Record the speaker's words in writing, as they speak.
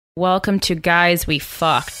Welcome to Guys We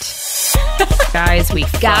Fucked. Guys We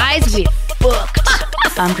Fucked. Guys We Fucked.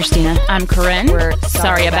 I'm Christina. I'm Corinne. We're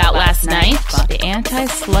sorry about last night. The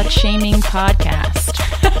anti-slut-shaming podcast.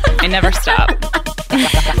 I never stop.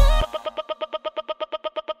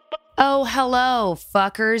 Oh, hello,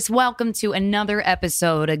 fuckers. Welcome to another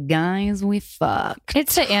episode of Guys We Fucked.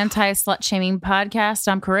 It's the anti-slut-shaming podcast.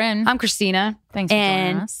 I'm Corinne. I'm Christina. Thanks for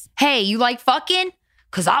joining us. Hey, you like fucking?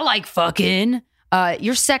 Because I like fucking.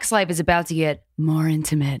 Your sex life is about to get more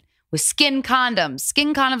intimate with skin condoms.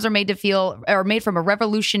 Skin condoms are made from a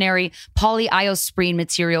revolutionary polyiosprene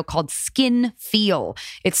material called Skin Feel.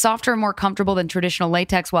 It's softer and more comfortable than traditional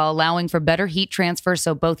latex while allowing for better heat transfer,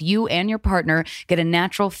 so both you and your partner get a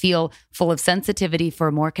natural feel full of sensitivity for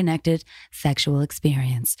a more connected sexual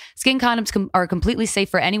experience. Skin condoms are completely safe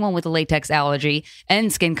for anyone with a latex allergy,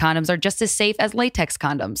 and skin condoms are just as safe as latex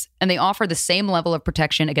condoms, and they offer the same level of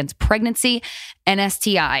protection against pregnancy and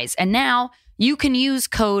STIs. And now you can use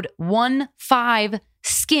code 15SKIN,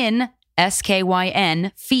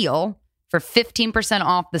 SKYN, FEEL, for 15%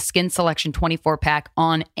 off the Skin Selection 24-pack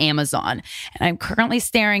on Amazon. And I'm currently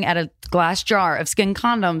staring at a glass jar of skin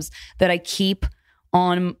condoms that I keep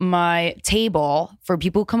on my table for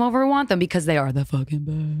people who come over who want them because they are the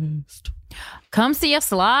fucking best. Come see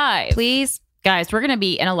us live. Please. Guys, we're going to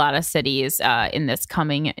be in a lot of cities in this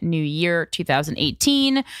coming new year,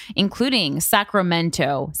 2018, including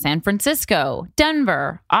Sacramento, San Francisco,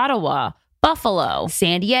 Denver, Ottawa, Buffalo,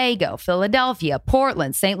 San Diego, Philadelphia,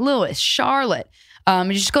 Portland, St. Louis, Charlotte.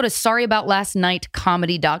 You just go to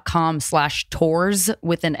sorryaboutlastnightcomedy.com/tours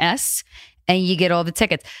with an S, and you get all the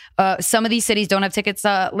tickets. Some of these cities don't have tickets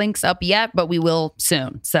links up yet, but we will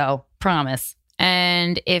soon. So promise.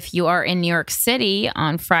 And if you are in New York City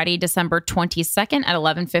on Friday, December 22nd at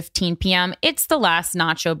 11:15 p.m., it's the last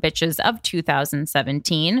Nacho Bitches of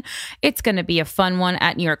 2017. It's going to be a fun one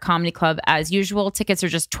at New York Comedy Club as usual. Tickets are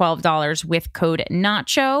just $12 with code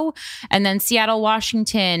NACHO. And then Seattle,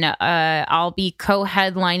 Washington, I'll be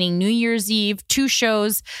co-headlining New Year's Eve, 2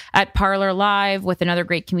 shows at Parlor Live with another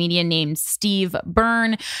great comedian named Steve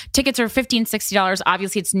Byrne. Tickets are $15, $60.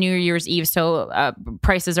 Obviously, it's New Year's Eve, so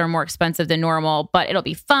prices are more expensive than normal. But it'll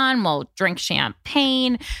be fun. We'll drink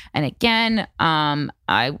champagne. And again,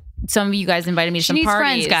 some of you guys invited me to some parties.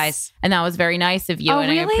 Friends, guys. And that was very nice of you. Oh, and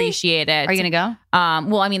really? I appreciate it. Are you going to go?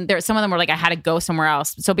 Well, I mean, some of them were like, I had to go somewhere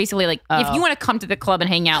else. So basically, like, if you want to come to the club and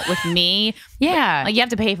hang out with me, yeah, like, you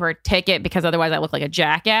have to pay for a ticket because otherwise I look like a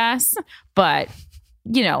jackass. But,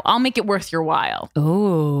 you know, I'll make it worth your while.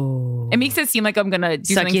 Oh. It makes it seem like I'm going to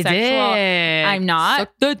do something your sexual. Dick. I'm not.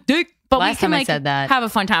 Suck the dick. But Last we can time I like said that. have a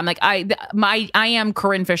fun time. Like I am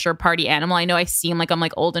Corinne Fisher, party animal. I know I seem like I'm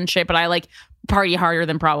like old and shit, but I like party harder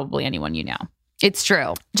than probably anyone you know. It's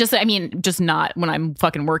true. Just not when I'm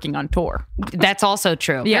fucking working on tour. That's also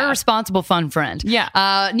true. Yeah. You're a responsible, fun friend.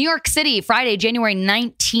 Yeah. New York City, Friday, January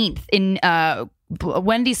 19th in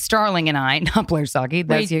Wendy Starling and I, not Blair Saki.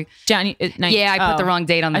 That's you. Yeah, I put the wrong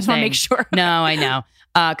date on the I just thing. want to make sure. No, I know.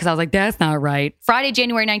 Because I was like, that's not right. Friday,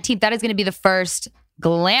 January 19th, that is going to be the first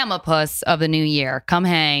Glamapus of the new year. Come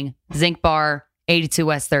hang. Zinc Bar, 82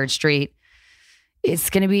 West 3rd Street. It's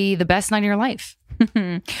going to be the best night of your life.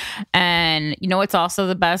 And you know, it's also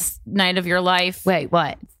the best night of your life. Wait,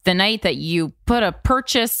 what? The night that you put a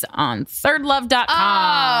purchase on thirdlove.com.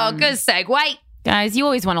 Oh, good segue. Guys, you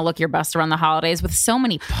always want to look your best around the holidays with so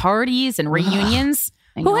many parties and reunions.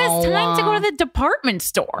 Who has time to go to the department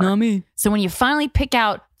store? Not me. So when you finally pick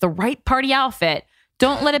out the right party outfit,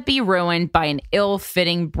 don't let it be ruined by an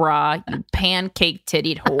ill-fitting bra, you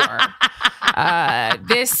pancake-tittied whore. I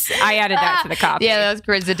added that to the copy. Yeah, that was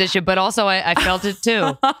Corinne's edition, but also I felt it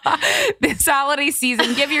too. This holiday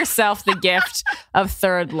season, give yourself the gift of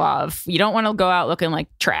Third Love. You don't want to go out looking like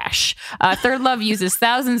trash. Third Love uses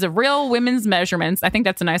thousands of real women's measurements. I think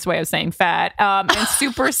that's a nice way of saying fat. And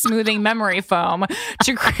super smoothing memory foam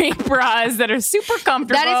to create bras that are super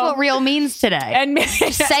comfortable. That is what real means today. And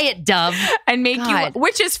say it, Dove. And make you,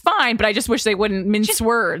 which is fine, but I just wish they wouldn't mince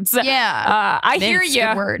words. Yeah. I hear you.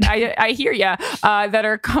 I hear you. That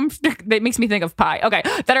are that makes me think of pie. Okay.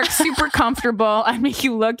 That are super comfortable and make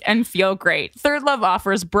you look and feel great. Third Love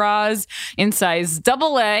offers bras in size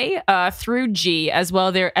AA through G, as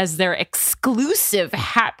well as their exclusive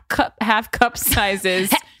half cup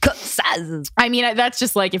sizes. Cup sizes. I mean, that's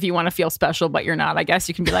just like if you want to feel special, but you're not. I guess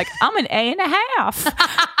you can be like, I'm an A&a half.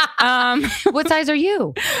 What size are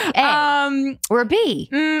you? A or a B?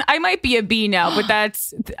 I might be a B now, but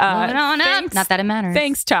that's moving on up. Not that it matters.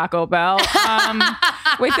 Thanks, Taco Bell.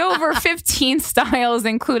 With over 15 styles,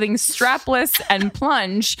 including strapless and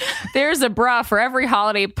plunge, there's a bra for every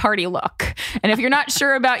holiday party look. And if you're not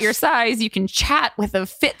sure about your size, you can chat with a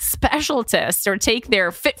fit specialist or take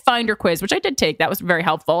their Fit Finder quiz, which I did take. That was very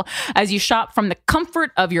helpful as you shop from the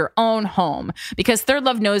comfort of your own home. Because Third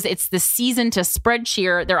Love knows it's the season to spread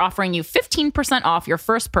cheer. They're offering you 15% off your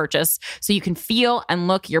first purchase so you can feel and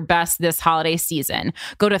look your best this holiday season.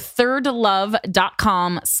 Go to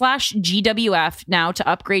thirdlove.com/GWF now to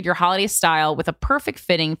upgrade your holiday style with a perfect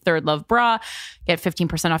fitting Third Love bra. Get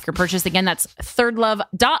 15% off your purchase. Again, that's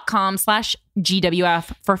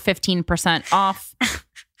thirdlove.com/GWF for 15% off.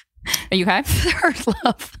 Are you okay? Third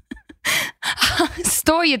Love.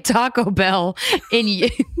 Store your Taco Bell in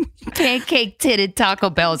pancake titted Taco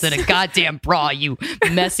Bells in a goddamn bra, you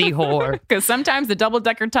messy whore. Because sometimes the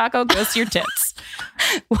double-decker taco goes to your tits.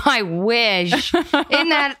 Well, I wish. Wouldn't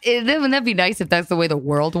that be nice if that's the way the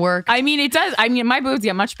world worked? I mean, it does. I mean, my boobs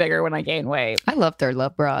get much bigger when I gain weight. I love Third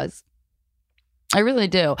Love bras. I really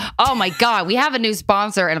do. Oh my God. We have a new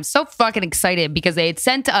sponsor and I'm so fucking excited because they'd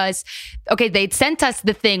sent us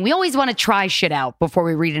the thing. We always want to try shit out before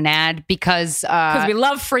we read an ad because we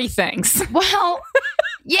love free things. Well,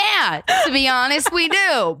 yeah, to be honest, we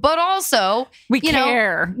do. But also, we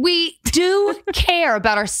care. We do care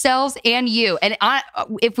about ourselves and you. And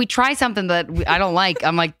if we try something that I don't like,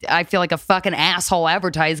 I feel like a fucking asshole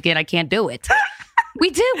advertising. I can't do it. We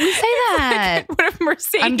do. We say that. What if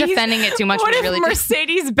Mercedes? I'm defending it too much. What if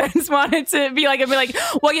Mercedes-Benz wanted to be like,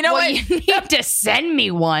 well, you know what? You need to send me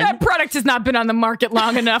one. That product has not been on the market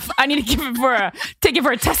long enough. I need to take it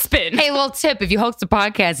for a test spin. Hey, little tip: if you host a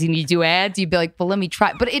podcast and you do ads, you'd be like, well, let me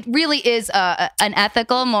try. But it really is an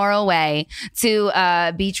ethical, moral way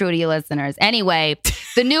to be true to your listeners. Anyway,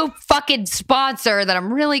 the new fucking sponsor that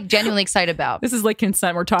I'm really genuinely excited about. This is like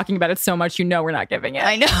consent. We're talking about it so much, we're not giving it.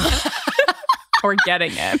 I know. Or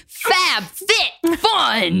getting it. Fab Fit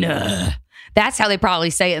Fun. That's how they probably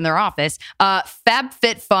say it in their office. Fab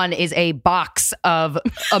Fit Fun is a box of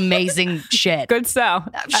amazing shit. Good sell.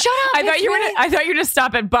 Shut up. I thought you were going to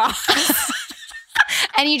stop at box.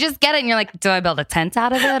 And you just get it and you're like, do I build a tent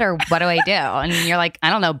out of it or what do I do? And you're like, I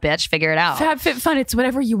don't know, bitch, figure it out. Fab Fit Fun. It's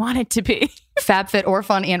whatever you want it to be. Fab Fit or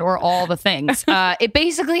Fun and or all the things. It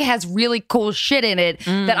basically has really cool shit in it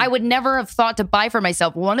that I would never have thought to buy for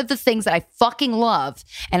myself. One of the things that I fucking love,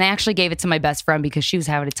 and I actually gave it to my best friend because she was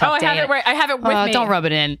having a tough day. I have it with me. Don't rub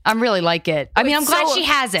it in. I really like it. I mean, I'm glad she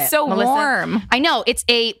has it. So Melissa. Warm. I know. It's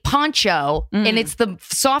a poncho and it's the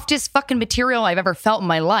softest fucking material I've ever felt in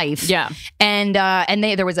my life. Yeah. And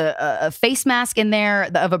there was a face mask in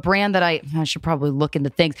there of a brand that I should probably look into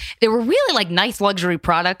things. They were really like nice luxury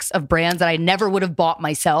products of brands that I never would have bought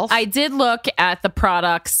myself. I did look at the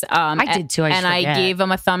products. I did too. I gave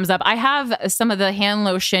them a thumbs up. I have some of the hand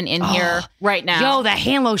lotion in here right now. Yo, the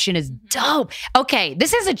hand lotion is dope. Okay,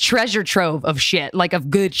 this is a treasure trove of shit, like of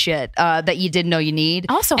good shit that you didn't know you need.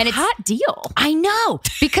 Also, and hot deal. I know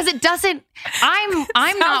because it doesn't.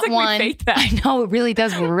 I'm not like one. We faked that. I know it really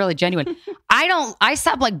does. We're really genuine. I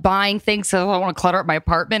stopped like buying things so I don't want to clutter up my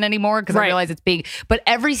apartment anymore because I realize it's big. But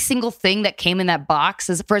every single thing that came in that box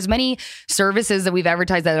is for as many services that we've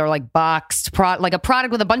advertised that are like boxed, like a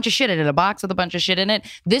product with a bunch of shit in it, a box with a bunch of shit in it.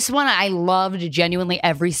 This one I loved genuinely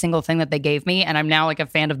every single thing that they gave me, and I'm now like a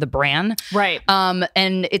fan of the brand. Right.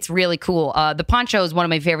 And it's really cool. The poncho is one of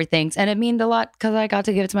my favorite things, and it meant a lot because I got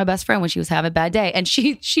to give it to my best friend when she was having a bad day, and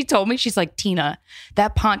she told me, she's like, Tina,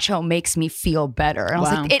 that poncho makes me feel better. And I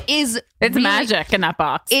was like, it is. It's really magic in that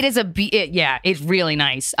box. It is it's really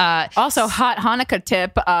nice. Also, hot Hanukkah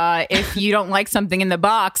tip: if you don't like something in the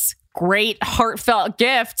box, great heartfelt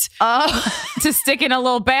gift to stick in a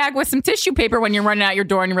little bag with some tissue paper when you're running out your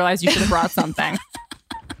door and you realize you should have brought something.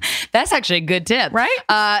 That's actually a good tip.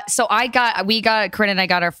 Right? So Corinne and I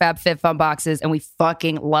got our Fab Fit Fun boxes and we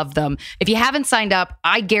fucking love them. If you haven't signed up,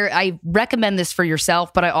 I recommend this for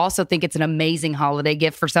yourself, but I also think it's an amazing holiday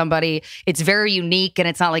gift for somebody. It's very unique and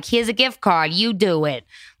it's not like, here's a gift card, you do it.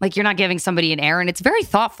 Like you're not giving somebody an errand. It's very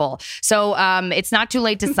thoughtful. So it's not too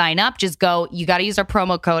late to sign up. Just go. You got to use our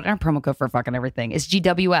promo code. Our promo code for fucking everything is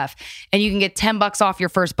GWF. And you can get $10 off your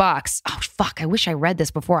first box. Oh, fuck. I wish I read this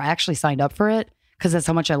before I actually signed up for it, because that's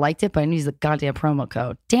how much I liked it, but I didn't use the goddamn promo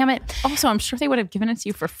code. Damn it. Also, I'm sure they would have given it to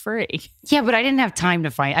you for free. Yeah, but I didn't have time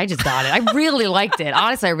to find it. I just got it. I really liked it.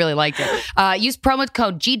 Honestly, I really liked it. Use promo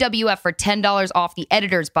code GWF for $10 off the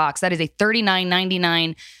editor's box. That is a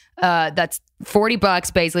 $39.99 That's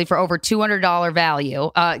 $40 basically for over $200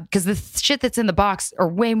 value. Because the shit that's in the box are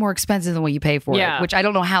way more expensive than what you pay for it, which I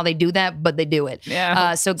don't know how they do that, but they do it.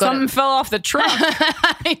 Yeah. So something fell off the truck.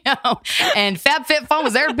 I know. And FabFitFun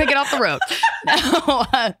was there to pick it off the road.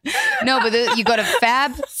 No, but you go to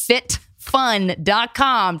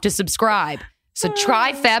fabfitfun.com to subscribe. So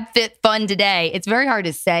try FabFitFun today. It's very hard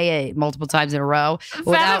to say it multiple times in a row.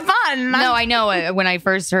 FabFitFun. No, I know. When I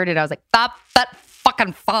first heard it, I was like,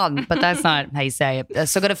 fucking fun. But that's not how you say it.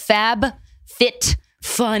 So go to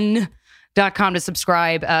fabfitfun.com to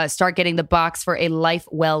subscribe. Start getting the box for a life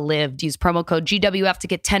well lived. Use promo code GWF to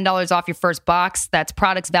get $10 off your first box. That's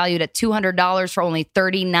products valued at $200 for only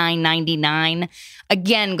 $39.99.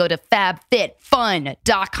 Again, go to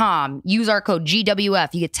fabfitfun.com. Use our code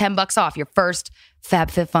GWF. You get $10 off your first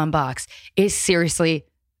FabFitFun box. It's seriously,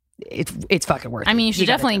 it's fucking worth it. I mean, you should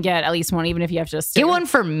definitely get at least one, even if you have to get one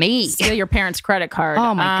for me. Steal your parents' credit card.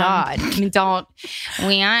 Oh my God. The girls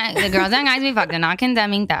and guys we fucked are not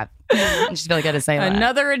condemning that. I just feel like I gotta say that.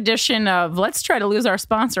 Another edition of let's try to lose our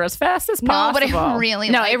sponsor as fast as possible. No, but it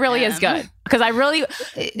really is good. Because I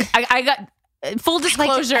got full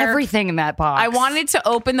disclosure. I liked everything in that box. I wanted to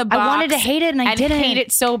open the box. I wanted to hate it and I didn't. Hate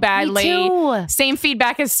it so badly. Me too. Same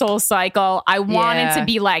feedback as Soul Cycle. I wanted to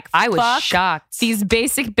be like, I was shocked. These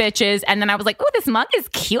basic bitches. And then I was like, oh, this mug is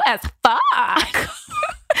cute as fuck.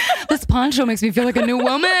 This poncho makes me feel like a new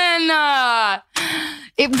woman.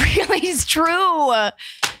 It really is true.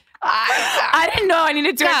 I didn't know I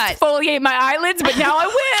needed to exfoliate my eyelids, but now I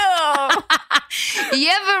will. You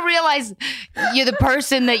ever realize you're the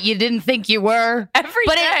person that you didn't think you were? Every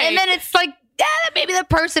day. And then it's like, yeah, maybe the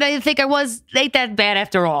person I didn't think I was ain't that bad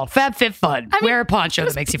after all. FabFitFun. Wear a poncho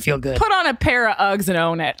that makes you feel good. Put on a pair of Uggs and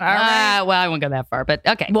own it. All right? Well, I won't go that far, but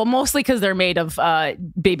okay. Well, mostly because they're made of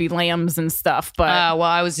baby lambs and stuff. But well,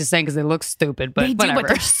 I was just saying because they look stupid, but they whatever. do, but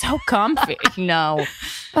they're so comfy. No.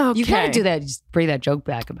 Okay. You gotta do that. Just bring that joke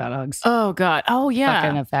back about Uggs. Oh, God. Oh, yeah.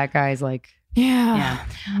 Fucking a fat guy's like, yeah.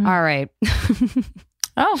 All right.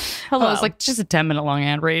 Oh, hello. It's like just a 10-minute long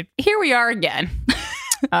ad read. Here we are again.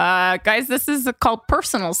 Guys, this is called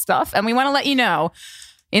Personal Stuff, and we want to let you know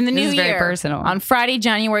in the new year, very personal. On Friday,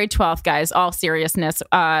 January 12th, guys, all seriousness,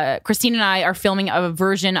 Christine and I are filming a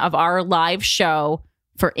version of our live show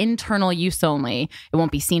for internal use only. It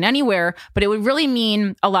won't be seen anywhere, but it would really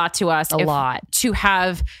mean a lot to us. To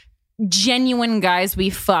have genuine guys we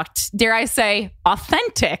fucked, dare I say,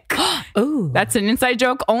 authentic. Ooh, that's an inside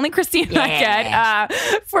joke only Christine and I get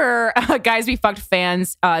for guys we fucked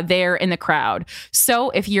fans there in the crowd. So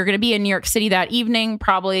if you're going to be in New York City that evening,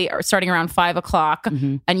 probably or starting around 5 o'clock,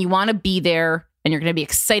 and you want to be there and you're going to be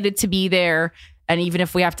excited to be there, and even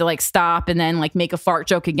if we have to like stop and then like make a fart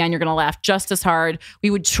joke again, you're going to laugh just as hard. We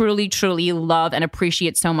would truly, truly love and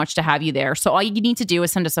appreciate so much to have you there. So all you need to do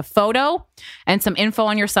is send us a photo and some info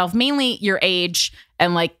on yourself, mainly your age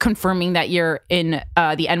and like confirming that you're in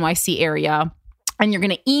the NYC area. And you're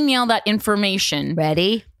going to email that information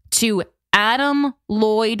to Adam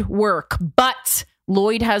Lloyd Work, but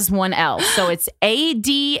Lloyd has one L. So it's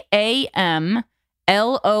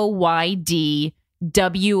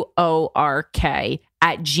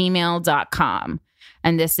ADAMLOYDWORK@gmail.com.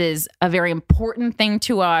 And this is a very important thing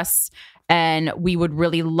to us. And we would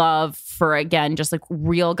really love for, again, just like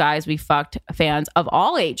real guys we fucked fans of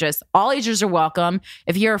all ages. All ages are welcome.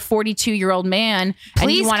 If you're a 42-year-old man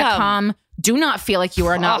and you want to come, do not feel like you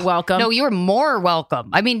are not welcome. No, you're more welcome.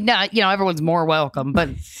 I mean, everyone's more welcome, but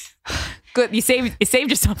good. You saved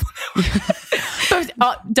yourself.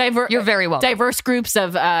 You're very welcome. Diverse groups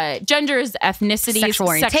of genders, ethnicities, sexual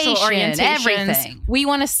orientations, everything. We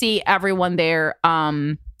want to see everyone there.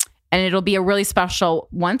 And it'll be a really special,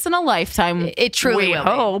 once in a lifetime, it truly we will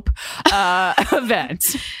hope,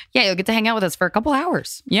 event. Yeah, you'll get to hang out with us for a couple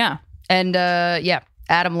hours. Yeah. And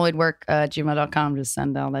AdamLloydWork gmail.com. Just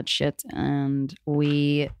send all that shit. And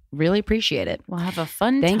we really appreciate it. We'll have a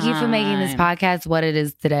fun time. Thank you for making this podcast what it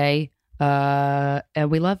is today. And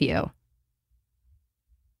we love you.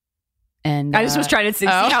 And I just was trying to see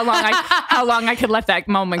how long I could let that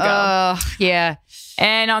moment go. Yeah.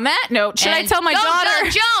 And on that note, should I tell my daughter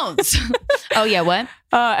Jones? Oh yeah, what?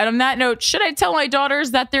 And on that note, should I tell my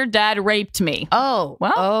daughters that their dad raped me?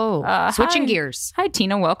 Switching gears. Hi,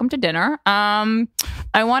 Tina. Welcome to dinner.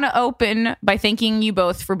 I want to open by thanking you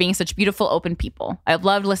both for being such beautiful, open people. I've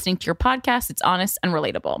loved listening to your podcast. It's honest and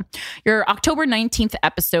relatable. Your October 19th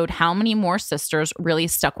episode, How Many More Sisters, really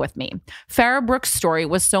stuck with me. Farrah Brooks' story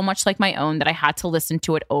was so much like my own that I had to listen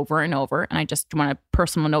to it over and over. And I just want to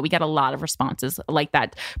personal note. We got a lot of responses like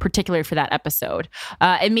that, particularly for that episode.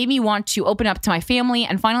 It made me want to open up to my family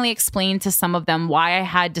and finally explain to some of them why I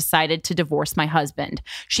had decided to divorce my husband.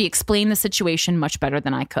 She explained the situation much better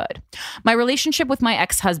than I could. My relationship with my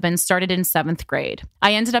ex-husband started in 7th grade.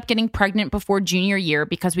 I ended up getting pregnant before junior year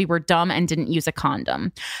because we were dumb and didn't use a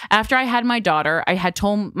condom. After I had my daughter, I had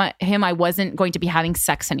told him I wasn't going to be having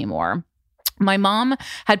sex anymore. My mom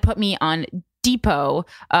had put me on Depot,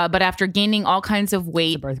 but after gaining all kinds of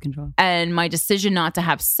weight birth control and my decision not to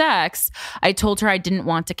have sex, I told her I didn't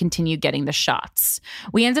want to continue getting the shots.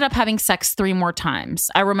 We ended up having sex 3 more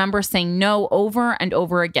times. I remember saying no over and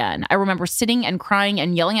over again. I remember sitting and crying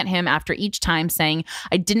and yelling at him after each time saying,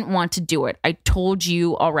 I didn't want to do it. I told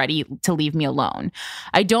you already to leave me alone.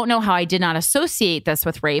 I don't know how I did not associate this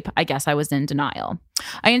with rape. I guess I was in denial.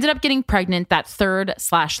 I ended up getting pregnant that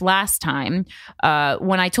 3rd/last time.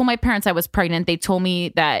 When I told my parents I was pregnant, they told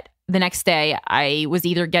me that the next day I was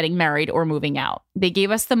either getting married or moving out. They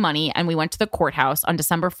gave us the money and we went to the courthouse on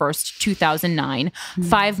December 1st, 2009,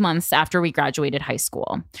 5 months after we graduated high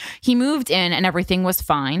school. He moved in and everything was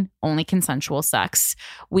fine, only consensual sex.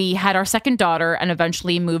 We had our second daughter and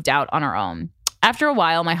eventually moved out on our own. After a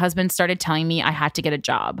while, my husband started telling me I had to get a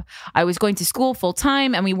job. I was going to school full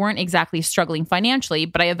time and we weren't exactly struggling financially,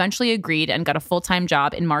 but I eventually agreed and got a full-time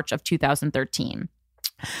job in March of 2013.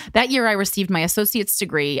 That year, I received my associate's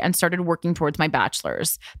degree and started working towards my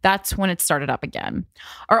bachelor's. That's when it started up again.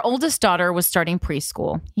 Our oldest daughter was starting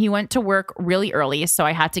preschool. He went to work really early, so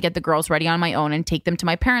I had to get the girls ready on my own and take them to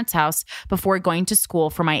my parents' house before going to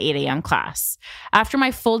school for my 8 a.m. class. After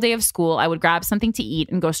my full day of school, I would grab something to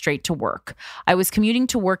eat and go straight to work. I was commuting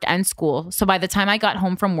to work and school, so by the time I got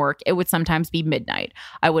home from work, it would sometimes be midnight.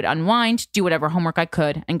 I would unwind, do whatever homework I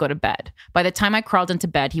could, and go to bed. By the time I crawled into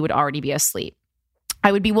bed, he would already be asleep.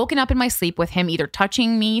 I would be woken up in my sleep with him either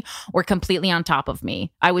touching me or completely on top of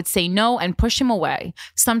me. I would say no and push him away.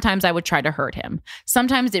 Sometimes I would try to hurt him.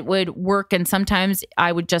 Sometimes it would work and sometimes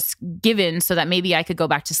I would just give in so that maybe I could go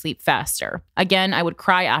back to sleep faster. Again, I would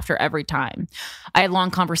cry after every time. I had long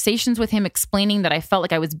conversations with him explaining that I felt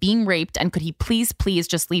like I was being raped and could he please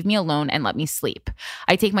just leave me alone and let me sleep.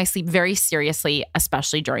 I take my sleep very seriously,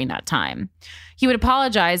 especially during that time. He would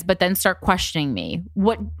apologize, but then start questioning me.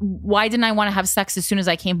 Why didn't I want to have sex as soon as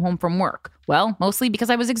I came home from work? Well, mostly because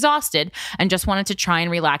I was exhausted and just wanted to try and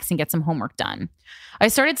relax and get some homework done. I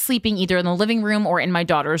started sleeping either in the living room or in my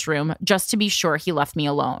daughter's room just to be sure he left me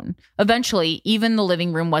alone. Eventually, even the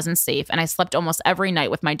living room wasn't safe and I slept almost every night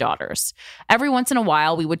with my daughters. Every once in a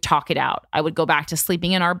while, we would talk it out. I would go back to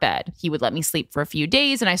sleeping in our bed. He would let me sleep for a few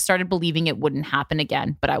days and I started believing it wouldn't happen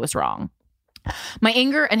again, but I was wrong. My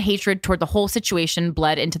anger and hatred toward the whole situation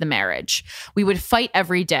bled into the marriage. We would fight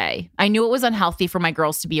every day. I knew it was unhealthy for my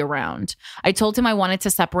girls to be around. I told him I wanted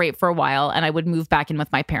to separate for a while and I would move back in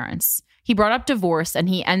with my parents. He brought up divorce and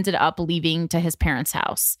he ended up leaving to his parents'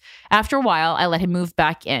 house. After a while, I let him move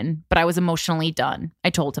back in, but I was emotionally done.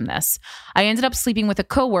 I told him this. I ended up sleeping with a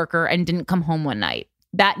coworker and didn't come home one night.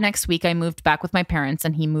 That next week, I moved back with my parents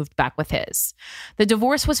and he moved back with his. The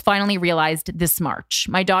divorce was finally realized this March.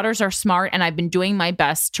 My daughters are smart and I've been doing my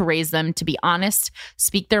best to raise them to be honest,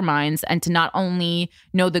 speak their minds, and to not only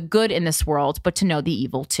know the good in this world, but to know the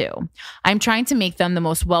evil too. I'm trying to make them the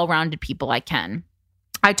most well-rounded people I can.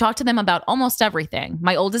 I talk to them about almost everything.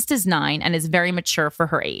 My oldest is 9 and is very mature for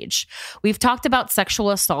her age. We've talked about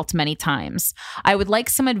sexual assault many times. I would like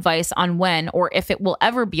some advice on when or if it will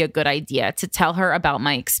ever be a good idea to tell her about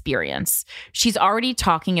my experience. She's already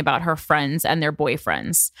talking about her friends and their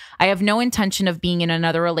boyfriends. I have no intention of being in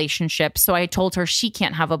another relationship, so I told her she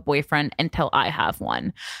can't have a boyfriend until I have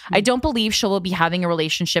one. I don't believe she will be having a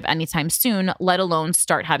relationship anytime soon, let alone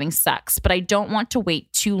start having sex, but I don't want to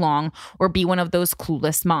wait too long or be one of those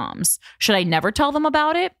clueless moms. Should I never tell them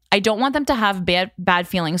about it? I don't want them to have bad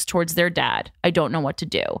feelings towards their dad. I don't know what to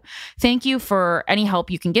do. Thank you for any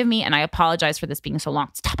help you can give me, and I apologize for this being so long.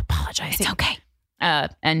 Stop apologizing. It's okay.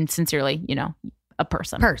 And sincerely, a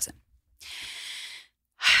person.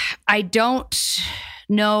 I don't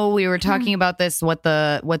know. We were talking about this, what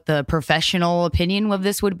the professional opinion of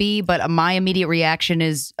this would be, but my immediate reaction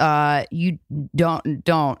is, you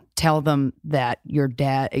don't tell them that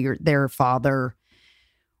their father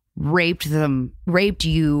raped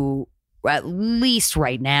you at least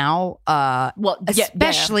right now.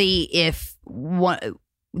 Especially if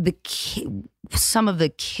some of the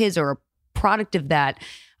kids are a product of that.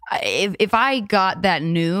 If I got that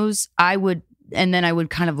news, I would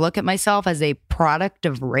kind of look at myself as a product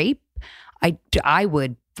of rape.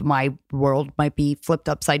 My world might be flipped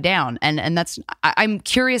upside down. And I'm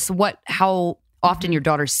curious how often your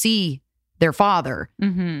daughters see their father.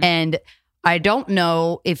 Mm-hmm. And I don't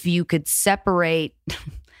know if you could separate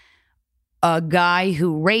a guy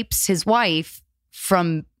who rapes his wife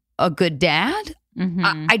from a good dad.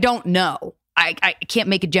 I don't know. I can't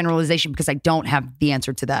make a generalization because I don't have the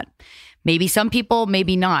answer to that. Maybe some people,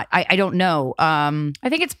 maybe not. I don't know. I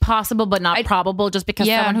think it's possible, but not probable, just because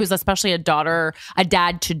someone who's especially a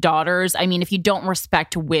dad to daughters. I mean, if you don't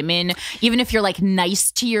respect women, even if you're like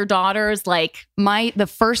nice to your daughters, like the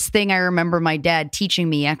first thing I remember my dad teaching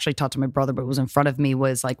me, actually taught to my brother, but it was in front of me,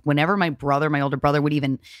 was like whenever my older brother would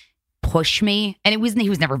even push me, and he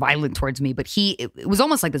was never violent towards me, but it was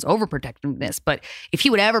almost like this overprotectiveness. But if he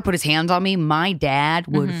would ever put his hands on me, my dad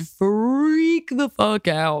would freak the fuck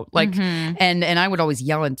out, like, and I would always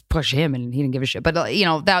yell and push him, and he didn't give a shit. But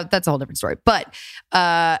that's a whole different story. But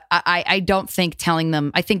I don't think telling them.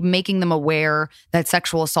 I think making them aware that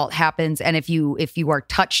sexual assault happens, and if you are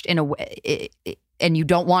touched in a way and you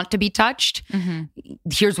don't want to be touched,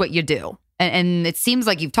 here's what you do. And it seems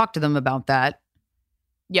like you've talked to them about that.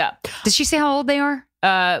 Yeah. Did she say how old they are?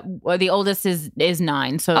 Well, the oldest is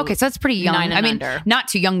 9. So okay, so that's pretty young. I mean, under. Not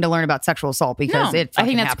too young to learn about sexual assault because I think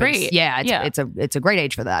that's happens. Great. Yeah, it's a great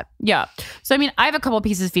age for that. Yeah. So I mean, I have a couple of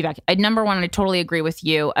pieces of feedback. Number one, I totally agree with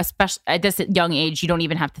you. Especially at this young age, you don't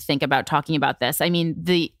even have to think about talking about this. I mean,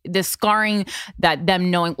 the scarring that them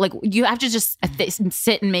knowing, like, you have to just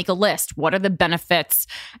sit and make a list. What are the benefits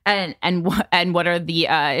and what are the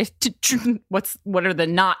what are the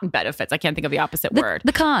not benefits? I can't think of the opposite word.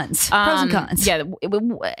 The cons, pros and cons. Yeah.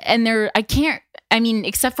 And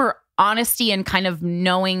except for honesty and kind of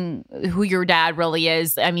knowing who your dad really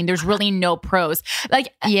is. I mean, there's really no pros.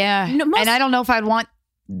 Like, yeah. And I don't know if I'd want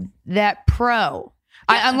that pro.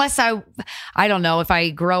 Yeah. Unless I don't know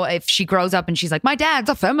if she grows up and she's like, my dad's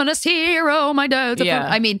a feminist hero. My dad's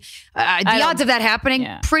I mean, the odds of that happening,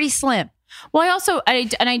 pretty slim. Well,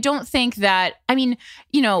 I don't think that, I mean,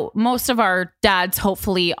 most of our dads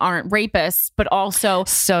hopefully aren't rapists, but also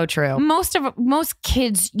so true. Most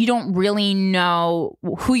kids, you don't really know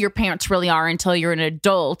who your parents really are until you're an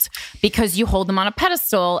adult because you hold them on a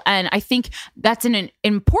pedestal. And I think that's an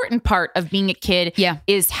important part of being a kid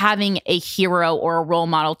is having a hero or a role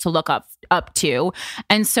model to look up to.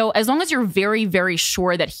 And so as long as you're very, very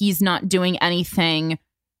sure that he's not doing anything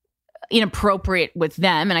inappropriate with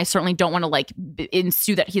them, and I certainly don't want to like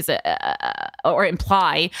ensue that he's or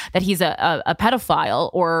imply that he's a pedophile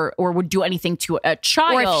or would do anything to a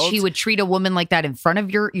child, or if she would treat a woman like that in front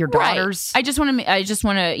of your daughters. I just want to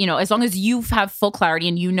as long as you have full clarity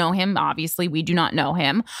and you know him. Obviously we do not know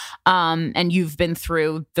him, and you've been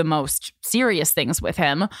through the most serious things with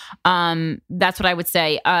him. That's what I would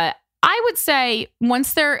say. I would say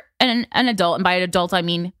once they're an adult, and by an adult I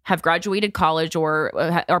mean have graduated college or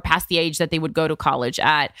past the age that they would go to college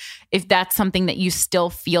at, if that's something that you still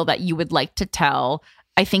feel that you would like to tell,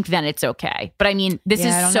 I think then it's okay. But I mean, this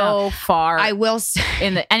is so far. I will say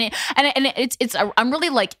I'm really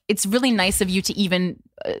like, it's really nice of you to even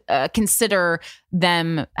consider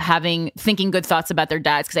them thinking good thoughts about their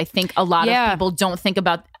dads, because I think a lot of people don't think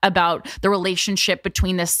about the relationship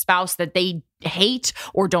between the spouse that they hate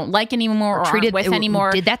or don't like anymore or aren't with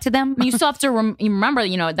anymore. Did that to them? You still have to remember,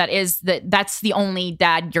 that's the only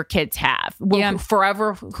dad your kids have.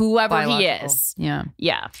 Forever, whoever biological. He is.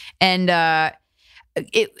 Yeah. And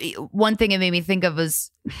one thing it made me think of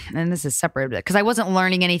was, and this is separate because I wasn't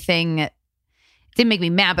learning anything. It didn't make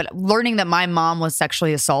me mad, but learning that my mom was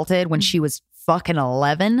sexually assaulted when she was fucking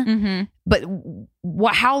 11. But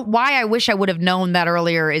why I wish I would have known that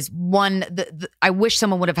earlier is one, I wish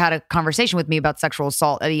someone would have had a conversation with me about sexual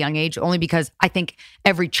assault at a young age, only because I think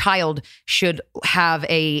every child should have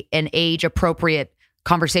an age appropriate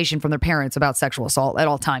conversation from their parents about sexual assault at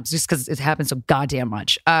all times, just because it happens so goddamn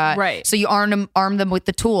much. Right. So you arm them with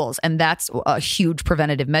the tools, and that's a huge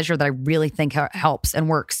preventative measure that I really think helps and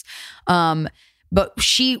works. But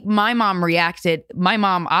my mom reacted. In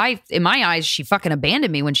my eyes, she fucking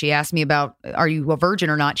abandoned me when she asked me about, are you a virgin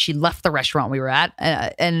or not? She left the restaurant we were at,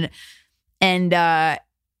 and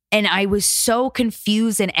I was so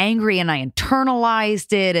confused and angry, and I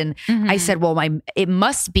internalized it, and I said, well, it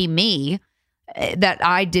must be me that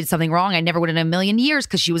I did something wrong. I never would in a million years,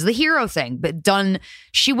 because she was the hero thing, but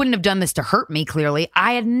she wouldn't have done this to hurt me. Clearly,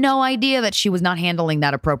 I had no idea that she was not handling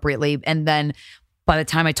that appropriately. And then by the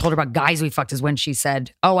time I told her about guys we fucked is when she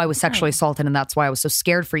said, oh, I was sexually assaulted and that's why I was so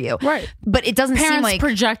scared for you. Right. But it doesn't seem like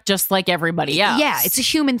project just like everybody else. Yeah, it's a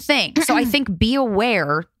human thing. So I think be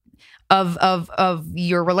aware of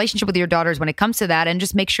your relationship with your daughters when it comes to that, and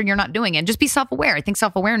just make sure you're not doing it. And just be self-aware. I think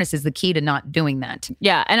self-awareness is the key to not doing that.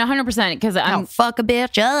 Yeah, and 100%, because I'm fuck a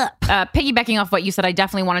bitch up. Piggybacking off what you said, I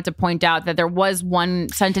definitely wanted to point out that there was one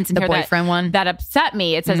sentence in The here boyfriend one? that upset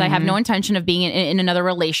me. It says, I have no intention of being in another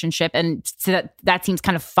relationship. And so that seems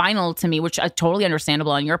kind of final to me, which is totally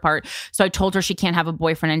understandable on your part. So I told her she can't have a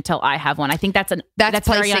boyfriend until I have one. I think that's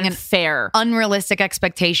very unfair. Unrealistic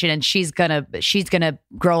expectation, and she's gonna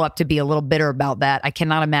grow up to be a little bitter about that. I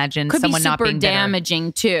cannot imagine someone not being bitter.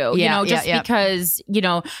 Damaging too. Yeah, because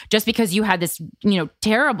just because you had this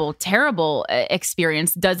terrible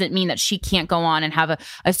experience doesn't mean that she can't go on and have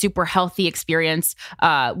a super healthy experience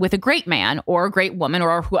with a great man or a great woman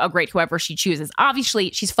or a great whoever she chooses.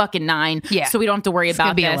 Obviously, she's fucking 9, so we don't have to worry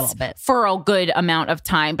about this for a good amount of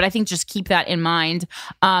time. But I think just keep that in mind.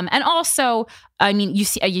 And also, I mean,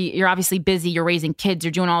 you're obviously busy, you're raising kids,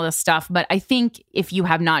 you're doing all this stuff. But I think if you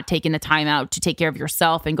have not taken the time out to take care of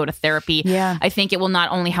yourself and go to therapy, I think it will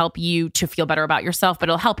not only help you to feel better about yourself, but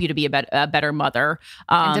it'll help you to be a better mother.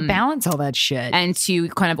 And to balance all that shit. And to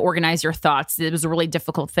kind of organize your thoughts. It was a really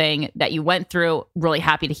difficult thing that you went through. Really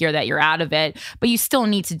happy to hear that you're out of it. But you still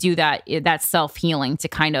need to do that self-healing to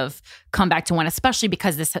kind of come back to one, especially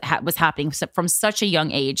because this was happening from such a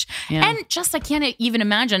young age. Yeah. And just, I can't even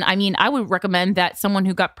imagine. I mean, I would recommend that someone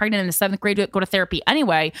who got pregnant in the 7th grade go to therapy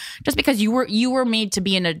anyway, just because you were made to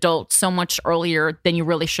be an adult so much earlier than you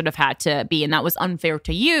really should have had to be. And that was unfair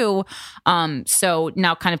to you. So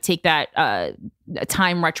now kind of take that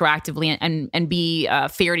time retroactively and be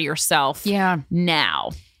fair to yourself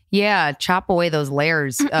now. Yeah, chop away those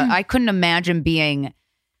layers. I couldn't imagine being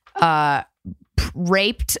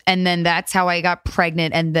raped, and then that's how I got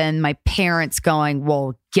pregnant, and then my parents going,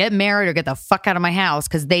 well, get married or get the fuck out of my house,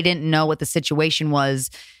 because they didn't know what the situation was,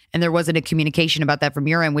 and there wasn't a communication about that from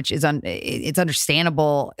your end, which is it's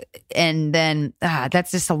understandable. And then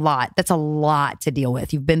that's just a lot. That's a lot to deal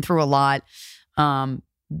with. You've been through a lot.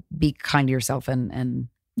 Be kind to yourself, and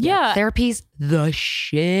therapy's the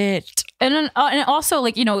shit. And also,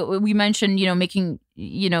 like, we mentioned, making,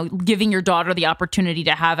 giving your daughter the opportunity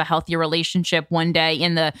to have a healthier relationship one day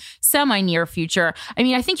in the semi-near future. I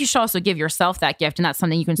mean, I think you should also give yourself that gift, and that's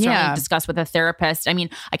something you can certainly discuss with a therapist. I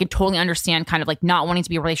mean, I can totally understand kind of like not wanting to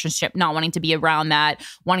be a relationship, not wanting to be around that,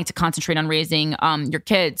 wanting to concentrate on raising your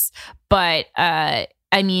kids. But I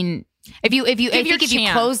mean, if you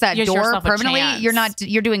close that door permanently,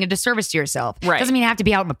 you're doing a disservice to yourself. Right. Doesn't mean you have to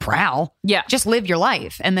be out on the prowl. Yeah. Just live your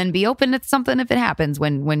life and then be open to something if it happens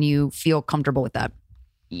when you feel comfortable with that.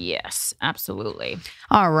 Yes, absolutely.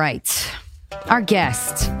 All right. Our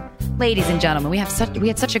guest, ladies and gentlemen, we had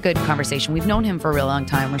such a good conversation. We've known him for a real long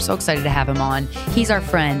time. We're so excited to have him on. He's our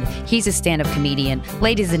friend. He's a stand-up comedian.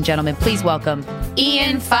 Ladies and gentlemen, please welcome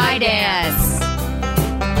Ian Fidance.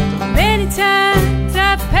 Many times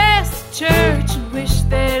I've passed church and wish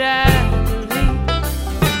that I believed.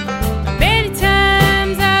 Many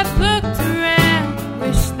times I've looked around,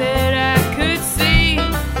 wish that I could see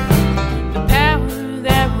the power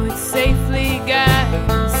that would safely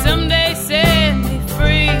guide, someday set me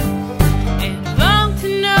free, and long to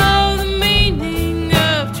know the meaning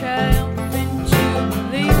of triumphant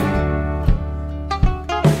jubilee.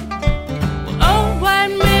 Well, old white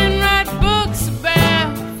men write books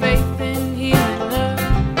about faith and healing love.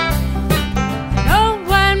 Old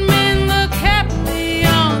white men look happily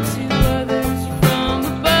onto others from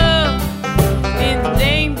above. In the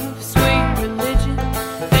name of sweet religion,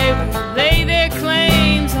 they will lay their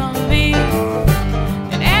claims on me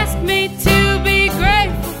and ask me to be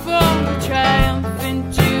grateful for the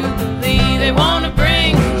triumphant jubilee. They want to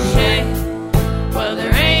bring me shame. Well,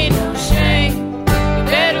 there ain't no shame. You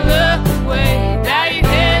better look away, bow your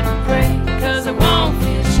head and pray, 'cause I won't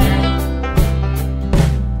feel shame.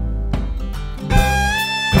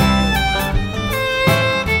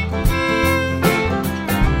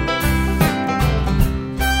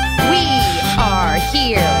 We are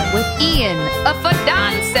here with Ian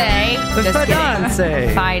Fidance. Just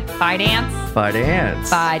kidding. Fidance.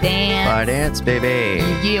 Fidance, baby.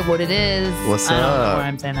 Yeah, what it is. What's I don't know up? why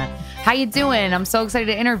I'm saying that. How you doing? I'm so excited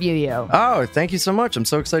to interview you. Oh, thank you so much. I'm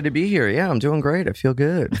so excited to be here. Yeah, I'm doing great. I feel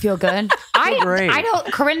good. Feel good? great. I know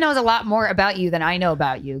Corinne knows a lot more about you than I know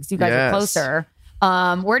about you because you guys are closer.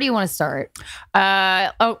 Where do you want to start?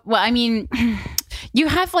 Well, I mean, you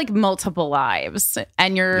have like multiple lives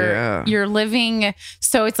and you're living.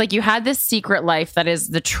 So it's like you had this secret life that is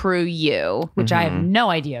the true you, Which I have no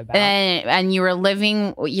idea about. and you were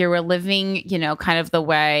living, kind of the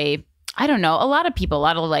way I don't know. A lot of people, a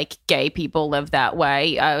lot of like gay people live that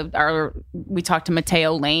way. We talked to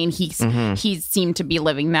Mateo Lane. He seemed to be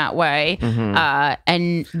living that way.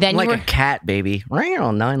 And then like a cat, baby. Right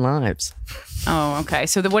on 9 lives. Oh, okay.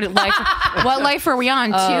 So what life are we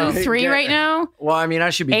on? 2, 3 right now? Well, I mean,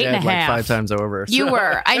 I should be dead like 5 times over. So. You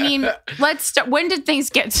were. I mean, let's start. When did things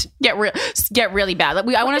get really bad?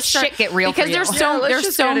 I want to start shit get real because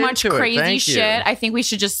there's so much crazy shit. I think we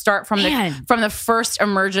should just start from the first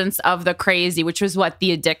emergence of the crazy, which was what,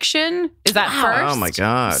 the addiction? Is that first? Oh my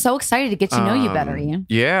god! So excited to get to know you better, Ian.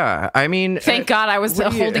 Yeah, I mean, thank God I was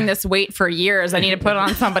holding this weight for years. I need to put it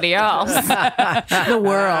on somebody else. The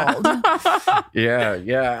world.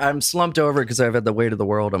 Yeah. I'm slumped over because I've had the weight of the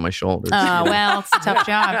world on my shoulders. Oh, well, it's a tough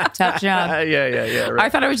job. Yeah. Right. I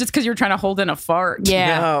thought it was just because you were trying to hold in a fart.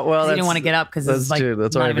 Yeah. No, well, you didn't want to get up because it's like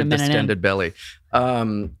that's why I have a distended belly.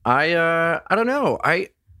 I don't know.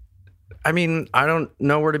 I mean, I don't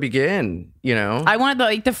know where to begin, you know? I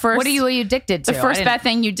wanted the first... What are you addicted to? The first bad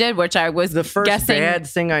thing you did, which I was the first bad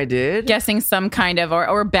thing I did? Guessing some kind of,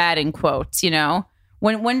 or bad in quotes, you know?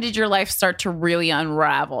 When did your life start to really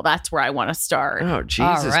unravel? That's where I want to start. Oh,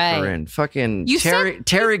 Jesus, Corinne. Fucking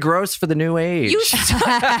Terry Gross for the new age. You said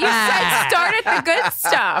start at the good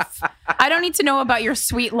stuff. I don't need to know about your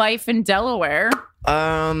sweet life in Delaware.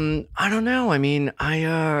 I don't know. I mean,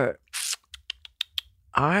 I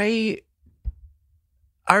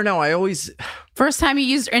don't know. I always... First time you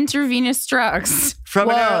used intravenous drugs. From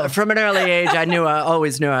an early age, I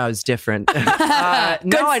always knew I was different. I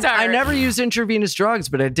never used intravenous drugs,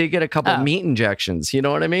 but I did get a couple meat injections. You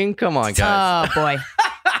know what I mean? Come on, guys. Oh, boy.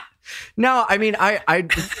 No, I mean, I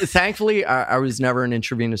thankfully, I was never an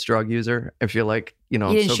intravenous drug user. I feel like, you know,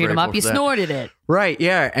 you didn't shoot him up. You snorted it. Right.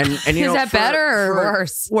 Yeah. And you know, is that better or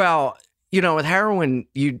worse? Well, you know, with heroin,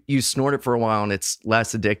 you snort it for a while and it's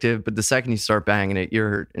less addictive. But the second you start banging it,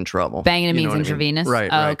 you're in trouble. Banging it means intravenous? I mean? Right.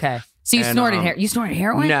 Oh, okay. So you snorted heroin? You snorted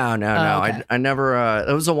heroin? No. Okay. I never.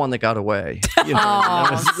 It was the one that got away. You know,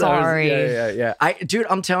 oh, sorry. Yeah. Dude,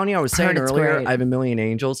 I'm telling you, I was saying earlier, I have a million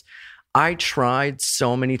angels. I tried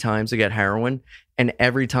so many times to get heroin, and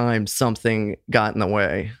every time something got in the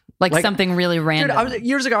way. Like something really random. Dude,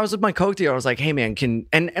 years ago, I was with my coke dealer. I was like, hey, man,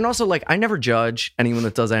 and also, like, I never judge anyone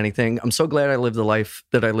that does anything. I'm so glad I lived the life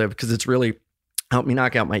that I live because it's really helped me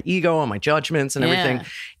knock out my ego and my judgments and everything.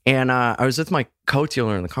 And I was with my coke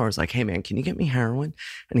dealer in the car. I was like, hey, man, can you get me heroin?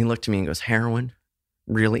 And he looked at me and goes, heroin?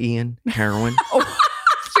 Really, Ian? Heroin?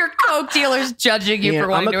 Your coke dealer's judging you for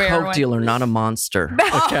wanting to I'm a heroin. coke dealer, not a monster.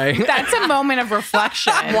 Okay. That's a moment of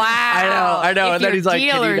reflection. Wow. I know. And then he's like, can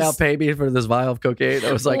you now dealers- pay me for this vial of cocaine?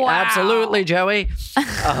 I was like, Wow. absolutely, Joey.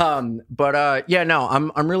 I'm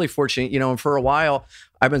really fortunate, you know, and for a while,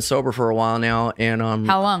 I've been sober for a while now. And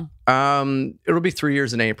how long? It'll be 3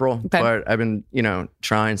 years in April, but I've been, you know,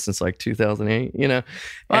 trying since like 2008, you know.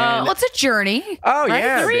 Well, it's a journey. Oh, right?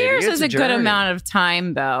 yeah. 3 years baby, is a good amount of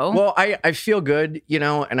time, though. Well, I feel good, you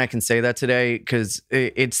know, and I can say that today because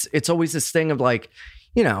it's always this thing of like,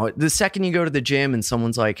 you know, the second you go to the gym and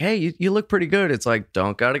someone's like, hey, you look pretty good. It's like,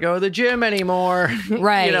 don't got to go to the gym anymore.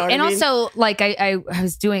 Right. You know what and I mean? also, like, I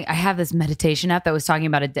have this meditation app that was talking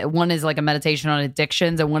about it. One is like a meditation on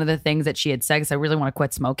addictions. And one of the things that she had said, because I really want to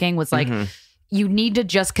quit smoking, was like, you need to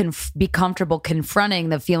just be comfortable confronting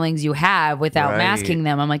the feelings you have without masking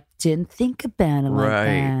them. I'm like, didn't think about them like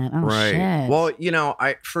that. Oh, shit. Well, you know,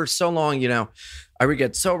 for so long, you know, I would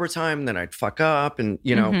get sober time, then I'd fuck up, and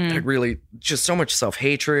you know, I'd really just so much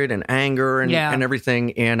self-hatred and anger and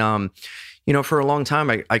everything. And you know, for a long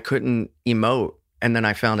time, I couldn't emote, and then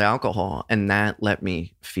I found alcohol, and that let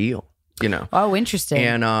me feel. You know. Oh, interesting.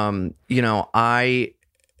 And you know,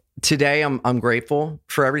 today I'm grateful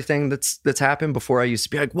for everything that's happened. Before I used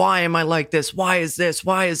to be like, why am I like this? Why is this?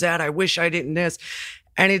 Why is that? I wish I didn't this.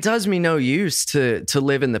 And it does me no use to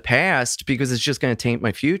live in the past because it's just going to taint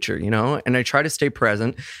my future, you know? And I try to stay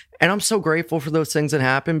present. And I'm so grateful for those things that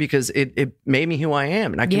happened because it made me who I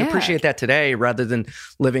am. And I can appreciate that today rather than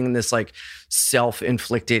living in this like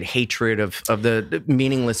self-inflicted hatred of the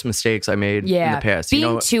meaningless mistakes I made in the past. Being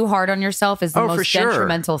you know? too hard on yourself is the most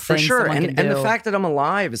detrimental thing someone can do. And the fact that I'm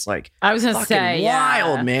alive is like, I was going to say,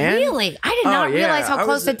 wild, man. Really? I did not realize how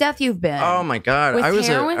close to death you've been. Oh my God. With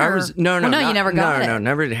heroin? No, you never got it. No,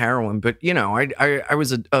 never did heroin. But you know, I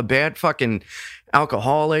was a bad fucking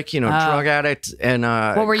alcoholic, you know, drug addict, and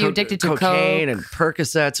what were you addicted to? Cocaine Coke? and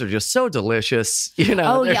Percocets are just so delicious, you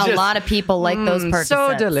know. Oh yeah, a lot of people like those Percocets.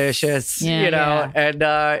 So delicious, you know. And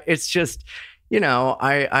it's just, you know,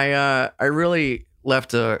 I really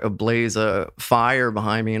left a blaze of fire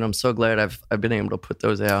behind me, and I'm so glad I've been able to put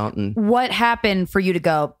those out. And what happened for you to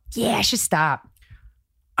go, yeah, I should stop?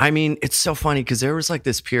 I mean, it's so funny because there was like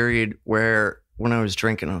this period where when I was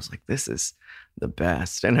drinking, I was like, this is the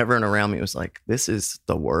best. And everyone around me was like, this is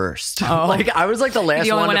the worst. Oh. Like I was like the last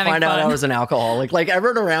The only one one to find having out I fun. was an alcoholic. Like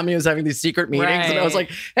everyone around me was having these secret meetings and I was Right.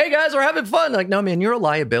 like, hey guys, we're having fun. Like, no, man, you're a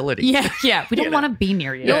liability. Yeah. We don't want to be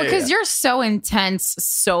near you. Yeah. Because you're so intense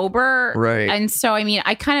sober. Right. And so, I mean,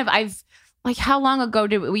 I've like, how long ago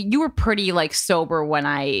you were pretty like sober when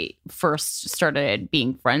I first started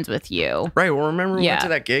being friends with you? Right. Well, remember we went Yeah. to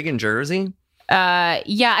that gig in Jersey?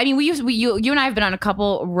 Yeah, I mean, you and I have been on a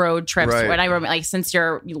couple road trips. Right. When I remember, like, since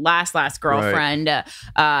your last girlfriend,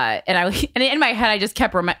 and in my head, I just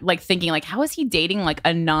kept like thinking, like, how is he dating like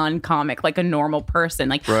a non-comic, like a normal person?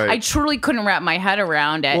 Like, Right. I truly couldn't wrap my head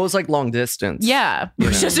around it. Well, it was like long distance. Yeah, it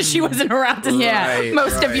was just that she wasn't around to see Right,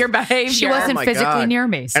 most of right. your behavior. She wasn't Oh my physically God. near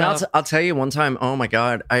me. So. And I'll tell you one time, oh my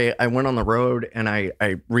God, I went on the road and I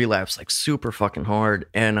relapsed like super fucking hard.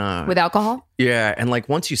 And with alcohol? yeah, and like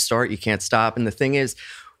once you start, you can't stop. And the thing is,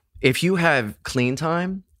 if you have clean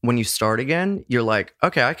time, when you start again, you're like,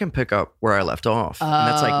 okay, I can pick up where I left off. And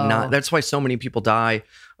that's like Oh. that's why so many people die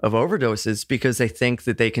of overdoses because they think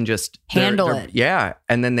that they can just Handle they're- it. Yeah.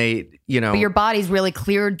 And then they, But your body's really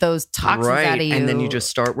cleared those toxins out of you. And then you just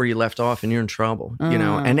start where you left off and you're in trouble, you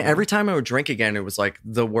know? And every time I would drink again, it was like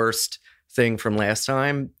the worst thing from last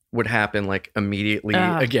time would happen like immediately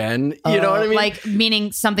again. You know what I mean? Like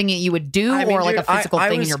meaning something that you would do I mean, or like dude, a physical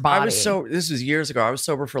thing in was- your body. I was this was years ago. I was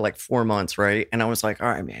sober for like 4 months, right? And I was like, all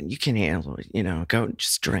right, man, you can handle it. You know, go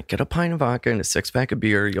just drink, get a pint of vodka and a 6-pack of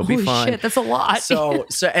beer. You'll be Holy fine. shit, that's a lot. So,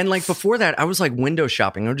 and like before that, I was like window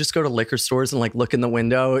shopping. I would just go to liquor stores and like look in the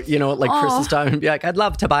window, you know, at like Christmas time and be like, I'd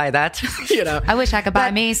love to buy that, you know. I wish I could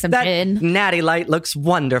buy me some that gin. Natty Light looks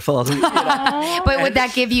wonderful. You know? But would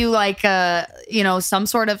that give you like some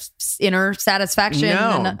sort of inner satisfaction?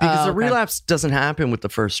 No, because the okay. relapse doesn't happen with the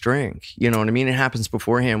first drink. You know what I mean? It happens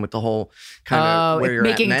beforehand with the whole kind of where you're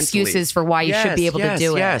making at mentally. excuses for why you should be able to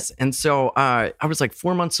do it. Yes. And so I was like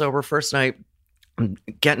 4 months sober. First night, I'm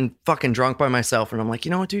getting fucking drunk by myself. And I'm like,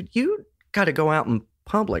 you know what, dude? You got to go out in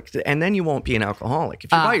public and then you won't be an alcoholic.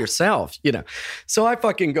 If you're by yourself, you know. So I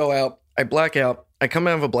fucking go out. I black out. I come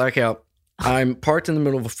out of a blackout. I'm parked in the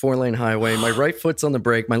middle of a 4-lane highway. My right foot's on the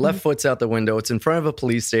brake. My left foot's out the window. It's in front of a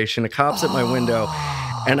police station. A cop's at my window.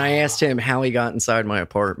 And I asked him how he got inside my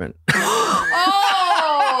apartment. Oh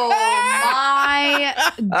my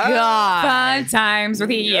god! Fun times with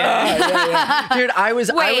you. Yeah. Dude, I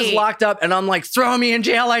was Wait. locked up and I'm like, throw me in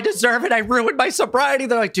jail. I deserve it. I ruined my sobriety.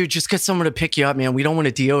 They're like, dude, just get someone to pick you up, man. We don't want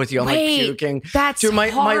to deal with you. I'm Wait, like puking. that's Dude, my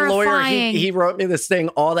lawyer, horrifying. he wrote me this thing,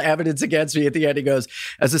 all the evidence against me. At the end, he goes,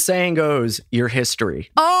 as the saying goes, your history.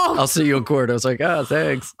 Oh, I'll see you in court. I was like, oh,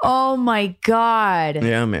 thanks. oh my god!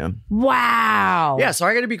 Yeah, man. Wow. Yeah, so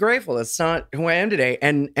I got to be grateful. That's not who I am today.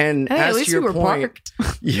 And Hey, at as least to your you were point,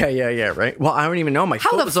 parked. yeah, right. Well, I don't even know. My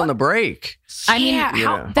How foot the was on the brake. I mean, Yeah.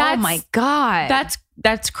 Yeah. Oh my god!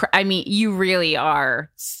 I mean, you really are.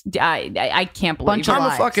 I can't believe Bunch of I'm a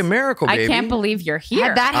lies. fucking miracle, baby. I can't believe you're here.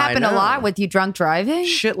 Had that happen a know. lot with you drunk driving?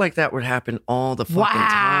 Shit like that would happen all the fucking Wow.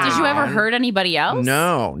 time. Did you ever man. hurt anybody else?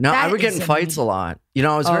 No. I That would get in is fights a lot. You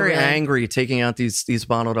know, I was Oh, very really? angry, taking out these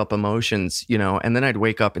bottled up emotions, you know, and then I'd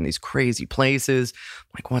wake up in these crazy places.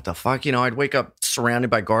 Like, what the fuck? You know, I'd wake up surrounded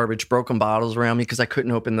by garbage, broken bottles around me because I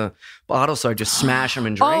couldn't open the bottle, so I'd just smash them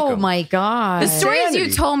and drink Oh them. my god! The stories you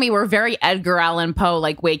Insanity. told me were very Edgar Allan Poe,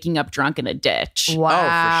 like waking up drunk in a ditch. Wow.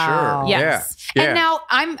 Oh, for sure. Yes. Yeah. And now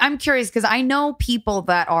I'm curious because I know people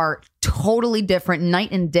that are totally different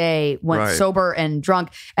night and day when Right. sober and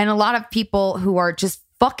drunk, and a lot of people who are just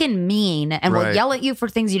fucking mean and will Right. yell at you for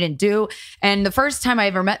things you didn't do. And the first time I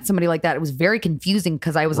ever met somebody like that, it was very confusing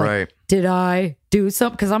because I was like, Right. did I do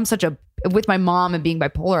something? Because I'm such a with my mom and being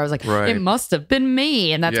bipolar, I was like, Right. it must have been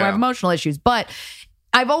me, and that's why I have Yeah. emotional issues. But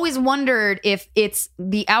I've always wondered if it's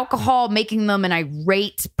the alcohol making them an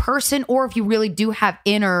irate person, or if you really do have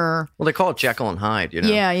inner. Well, they call it Jekyll and Hyde, you know?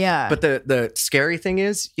 Yeah. But the scary thing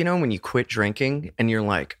is, you know, when you quit drinking and you're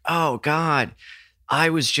like, oh God, I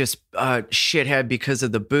was just a shithead because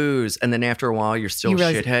of the booze. And then after a while, you're still You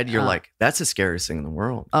realize- shithead. You're like, that's the scariest thing in the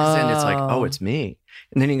world. 'Cause then it's like, Oh. oh, it's me.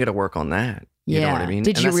 And then you got to work on that. You know what I mean?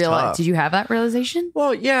 Did And you that's realize? tough. Did you have that realization?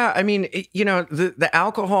 Well, yeah. I mean, you know, the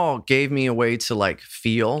alcohol gave me a way to like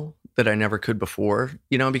feel that I never could before,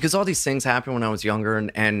 you know, because all these things happened when I was younger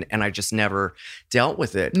and I just never dealt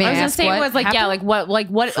with it. May I was gonna ask say it what was like, yeah, happened? like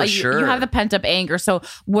what For you sure. have the pent up anger. So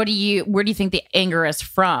where do you think the anger is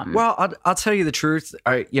from? Well, I'll tell you the truth.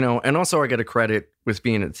 And also I get a credit with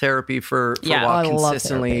being in therapy for a Yeah. while I love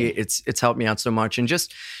consistently. therapy. It's helped me out so much. And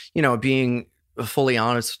just, you know, being fully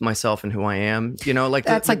honest with myself and who I am. You know, like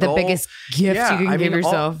That's like the goal- biggest gift you can give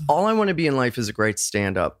yourself. All I want to be in life is a great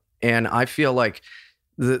stand-up. And I feel like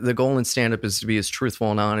the goal in stand-up is to be as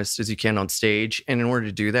truthful and honest as you can on stage. And in order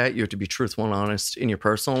to do that, you have to be truthful and honest in your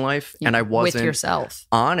personal life. And I wasn't with yourself.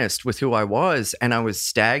 honest with who I was. And I was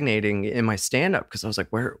stagnating in my stand-up because I was like,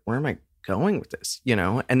 where am I going with this? You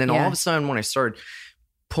know? And then all of a sudden when I started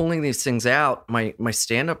pulling these things out, my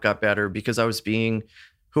stand-up got better because I was being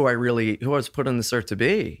who I was put on this earth to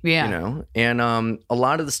be. Yeah. You know? And a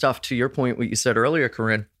lot of the stuff, to your point, what you said earlier,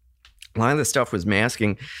 Corinne, a lot of the stuff was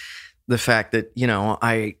masking the fact that, you know,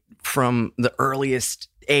 I, from the earliest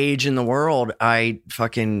age in the world, I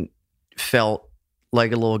fucking felt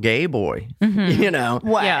like a little gay boy, you know?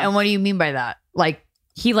 What? Yeah. And what do you mean by that? Like,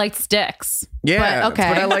 He liked sticks. Yeah, But, okay.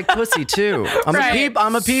 but I like pussy too. I'm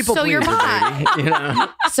a people So pleaser, you're bi. baby, you know?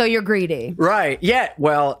 so you're greedy. Right. Yeah.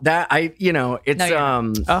 Well, it's No, you're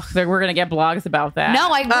not. Oh, we're going to get blogs about that.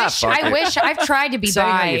 No, I fuck it. wish I've tried to be Say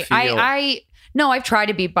how you bi. feel. No, I've tried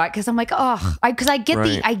to be bi because I'm like, because I get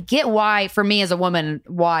Right. I get why, for me as a woman,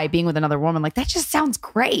 why being with another woman, like that just sounds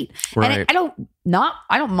great. Right. And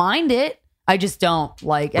I don't mind it. I just don't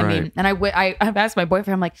like, I mean, and I've asked my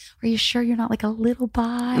boyfriend, I'm like, are you sure you're not like a little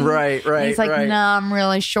bi? Right, And he's like, right. no, I'm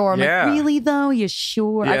really sure. I'm Yeah. like, really though? You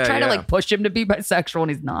sure? I Yeah, try to yeah. like push him to be bisexual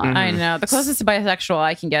and he's not. Mhm. I know. The closest to bisexual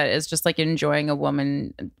I can get is just like enjoying a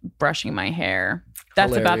woman brushing my hair.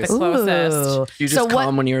 That's about the Hilarious. closest. Ooh. You just So what-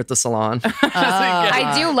 come when you're at the salon.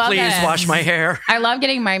 I do love Please it. wash my hair. I love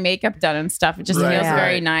getting my makeup done and stuff. It just Right. feels Yeah.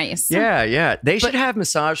 very nice. Yeah, yeah. They should have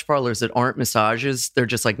massage parlors that aren't massages. They're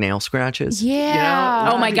just like nail scratches. Yeah. You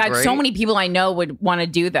know? Oh my That'd be God. great. So many people I know would want to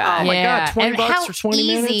do that. Oh my Yeah. God, $20 And how for 20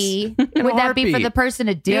 easy minutes? In a would that be for heartbeat. the person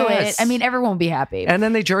to do Yes. it? I mean, everyone would be happy. And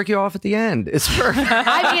then they jerk you off at the end. It's perfect.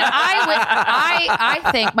 I mean,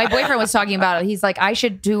 I think my boyfriend was talking about it. He's like, I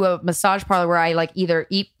should do a massage parlor where I like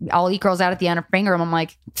I'll eat girls out at the end or finger them. I'm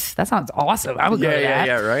like, that sounds awesome. I would go to that.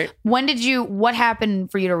 yeah, right. What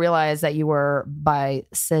happened for you to realize that you were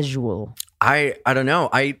bisexual? I don't know.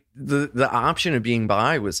 The option of being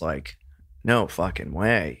bi was like, no fucking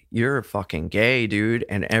way. You're fucking gay, dude,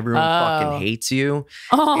 and everyone fucking hates you.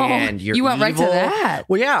 Oh, And you're you went right to evil. that.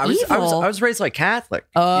 Well, yeah, Evil? I was raised like Catholic,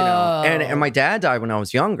 you Oh. know, and my dad died when I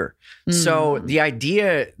was younger. So the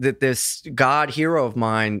idea that this God hero of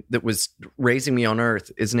mine that was raising me on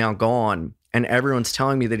earth is now gone, and everyone's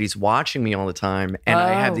telling me that he's watching me all the time, and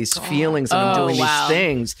I have these feelings and I'm Oh, doing wow. these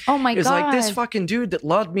things. Oh my It's like this God. fucking dude that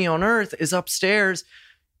loved me on earth is upstairs.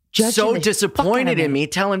 Judging So the disappointed fuck out of in me,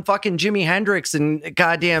 telling fucking Jimi Hendrix and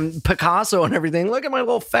goddamn Picasso and everything. Look at my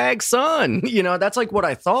little fag son. You know, that's like what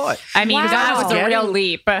I thought. I mean, Wow. that was a real Getting-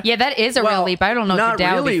 leap. Yeah, that is a real Well, leap. I don't know if your not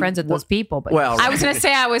dad would be really. friends with those people, but Well, I was going to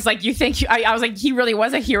say, I was like, you think, I was like, he really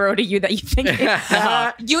was a hero to you that you think,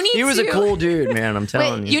 you need he was to. a cool dude, man. I'm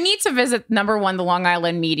telling you. You need to visit #1, the Long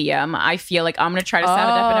Island Medium. I feel like I'm going to try to set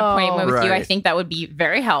up an appointment with you. I Right. think that would be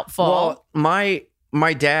very helpful. Well,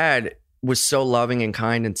 my dad was so loving and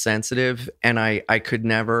kind and sensitive, and I could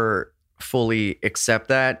never fully accept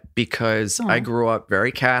that because I grew up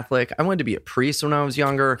very Catholic. I wanted to be a priest when I was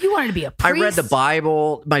younger. you wanted to be a priest. I read the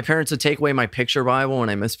Bible. My parents would take away my picture Bible when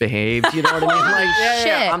I misbehaved. You know what I mean? Like,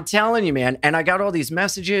 shit. I'm telling you, man. And I got all these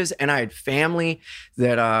messages, and I had family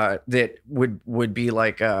that would be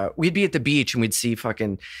like, we'd be at the beach and we'd see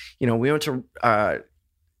fucking, you know, we went to,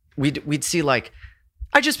 we'd see like,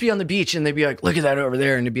 I'd just be on the beach and they'd be like, look at that over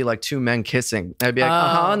there. And it'd be like two men kissing. I'd be like,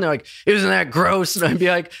 And they're like, isn't that gross? And I'd be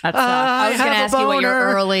like, That's I was going to ask you what your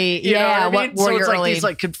early, You know yeah, what I mean? what were So your it's like early, these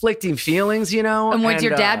like conflicting feelings, you know? and was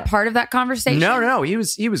your dad part of that conversation? No, he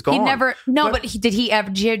was gone. He never,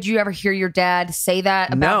 did you ever hear your dad say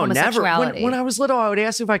that about No, never. homosexuality? When I was little, I would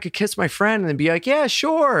ask if I could kiss my friend and then be like, yeah,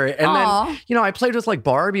 sure. And Aw. then, you know, I played with like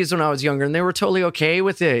Barbies when I was younger and they were totally okay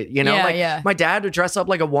with it. You know, Yeah, like yeah. my dad would dress up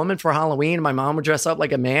like a woman for Halloween and my mom would dress up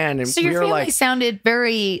like a man. And so we your were family like, sounded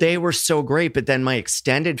very, they were so great. But then my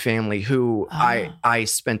extended family, who I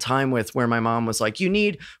spent time with, where my mom was like, you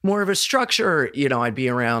need more of a structure. You know, I'd be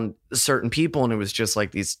around certain people and it was just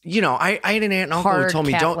like these, you know, I had an aunt and uncle who Hard told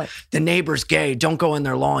me, Catholic. the neighbor's gay, don't go in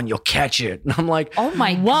their lawn, you'll catch it. And I'm like, oh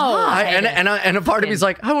my God. and a part of me's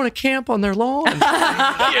like, I want to camp on their lawn. You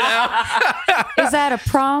know? Is that a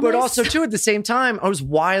promise? But also, too, at the same time, I was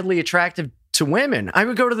wildly attractive to women. I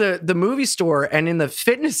would go to the movie store and in the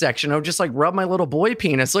fitness section, I would just like rub my little boy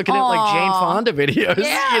penis looking at like Jane Fonda videos.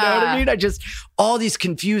 Yeah. You know what I mean? I just, all these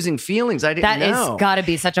confusing feelings I didn't That know. is got to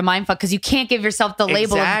be such a mindfuck because you can't give yourself the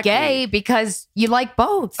label of Exactly. gay because you like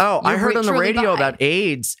both. Oh, I You're heard on the truly radio bi. about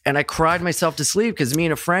AIDS and I cried myself to sleep because me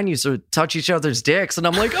and a friend used to touch each other's dicks and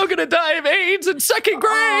I'm like, I'm going to die of AIDS in second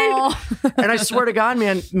grade. Oh. And I swear to God,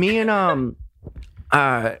 man, me and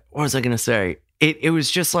what was I gonna say? It was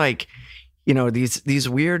just like, you know, these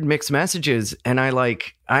weird mixed messages, and I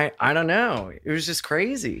don't know. It was just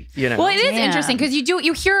crazy, you know. Well, it is interesting because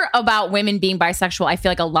you hear about women being bisexual, I feel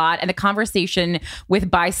like a lot, and the conversation with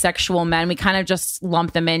bisexual men, we kind of just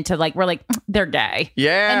lump them into like, we're like, they're gay.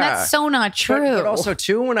 Yeah. And that's so not true. But also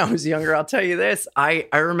too, when I was younger, I'll tell you this, I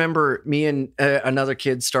remember me and another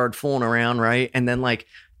kid started fooling around, right? And then like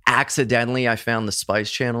accidentally I found the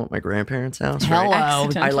Spice Channel at my grandparents' house. Hello.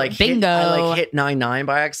 Right? I like Bingo. hit 99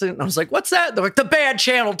 by accident. And I was like, what's that? They're like, the bad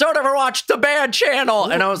channel. Don't ever watch the bad channel.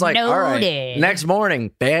 And I was like, all right. Noted. Next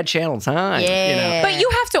morning, bad channel time. Yeah. You know? But you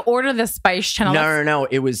have to order the Spice Channel. No.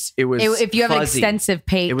 It was If you have an fuzzy. extensive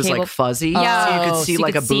It was cable. like fuzzy. Yeah. So you could Oh, see so you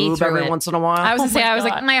like could a see boob through every it. once in a while. I was gonna say, I was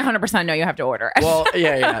like, God. I 100% know you have to order. Well,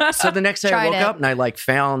 yeah. So the next day I Tried woke it. up and I like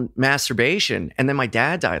found masturbation, and then my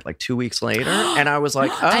dad died like 2 weeks later, and I was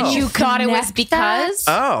like, oh, And you thought it was connect because?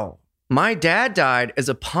 oh, my dad died as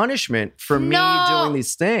a punishment for me No. doing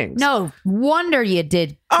these things. No wonder you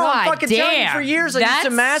did. Oh, God I'm fucking telling you, damn. for years I used to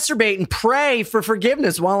masturbate and pray for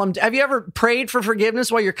forgiveness while I'm. Have you ever prayed for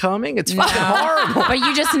forgiveness while you're coming? It's fucking horrible. But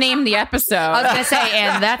you just named the episode. I was gonna say,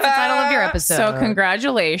 and that's the title of your episode. So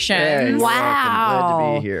congratulations. Yeah, you're welcome. Wow.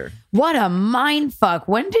 Glad to be here. What a mind fuck.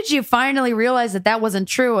 When did you finally realize that wasn't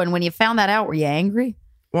true? And when you found that out, were you angry?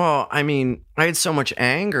 Well, I mean, I had so much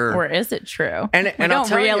anger. Or is it true? And I'll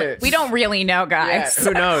tell you, we don't really know, guys. Yeah,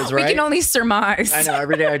 who knows, right? We can only surmise. I know.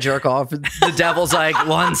 Every day I jerk off. The devil's like,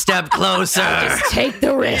 one step closer. Take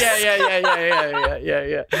the risk.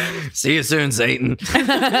 Yeah. See you soon, Satan.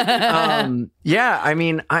 Yeah, I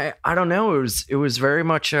mean, I don't know. It was very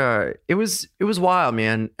much it was wild,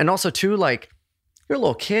 man. And also too, like, you're a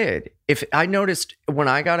little kid. If I noticed when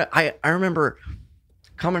I got it, I remember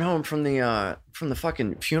coming home from the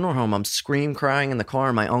fucking funeral home, I'm crying in the car,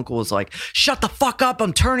 and my uncle was like, "Shut the fuck up!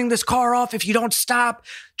 I'm turning this car off if you don't stop."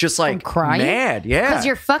 Just like crying? mad, yeah. Because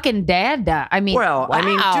your fucking dad died. I mean, Well, I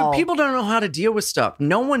mean, wow. dude, people don't know how to deal with stuff.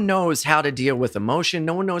 No one knows how to deal with emotion.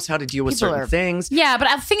 No one knows how to deal with People certain are- things. Yeah, but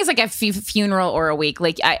I think it's like a funeral or a wake.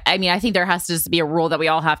 Like, I mean, I think there has to just be a rule that we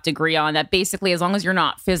all have to agree on that basically, as long as you're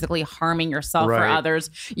not physically harming yourself or Right. others,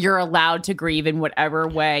 you're allowed to grieve in whatever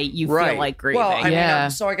way you feel like grieving. Well, I Yeah. mean,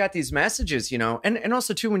 so I got these messages, you know, and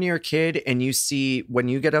also too, when you're a kid and you see when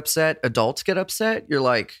you get upset, adults get upset, you're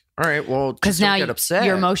like, all right, well, Because just don't now get upset.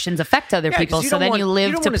 your emotions affect other Yeah, 'cause people, you so don't then want- you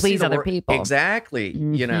live don't to wanna see please the other wor- people. Exactly,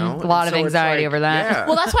 you know, A lot And of so it's anxiety like, over that. yeah.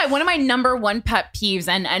 Well, that's why one of my number one pet peeves,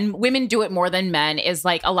 and women do it more than men, is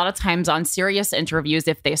like a lot of times on serious interviews,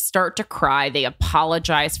 if they start to cry, they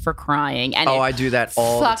apologize for crying. And I do that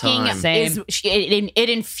all the fucking time. Same. it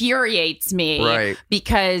infuriates me. Right.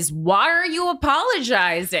 Because why are you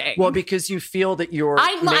apologizing? Well, because you feel that you're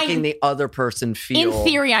making the other person feel. in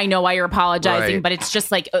theory, I know why you're apologizing, Right. but it's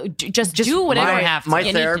just like, just do whatever my you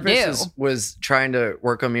need to therapist do. was trying to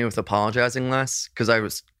work on me with apologizing less because I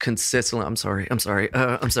was consistently, I'm sorry.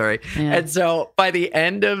 Yeah. And so by the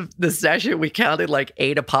end of the session, we counted like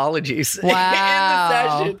 8 apologies Wow. in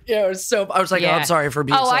the session. Yeah, it was so, I was like, Yeah. oh, I'm sorry for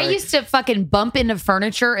being Oh, sorry. I used to fucking bump into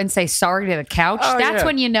furniture and say sorry to the couch. Oh, That's yeah.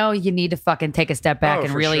 when you know you need to fucking take a step back Oh,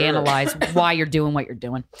 and for really sure. analyze why you're doing what you're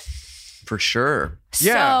doing. For sure.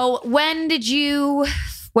 Yeah. So when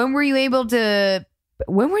were you able to,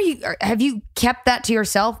 have you kept that to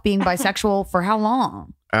yourself, being bisexual, for how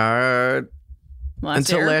long?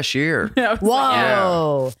 Until last year.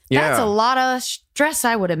 Whoa. Yeah. That's a lot of stress,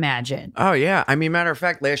 I would imagine. Oh yeah. I mean, matter of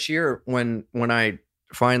fact, last year when I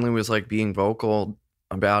finally was like being vocal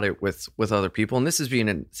about it with other people, and this has been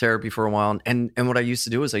in therapy for a while, and what I used to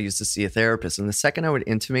do is I used to see a therapist, and the second I would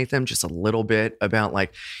intimate them just a little bit about,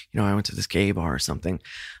 like, you know, I went to this gay bar or something,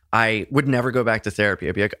 I would never go back to therapy.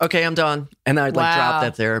 I'd be like, okay, I'm done. And then I'd like drop Wow.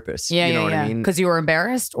 that therapist. Yeah, you know what I mean? Because you were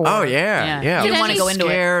embarrassed? Or, Oh yeah. I Did didn't want to any go into it.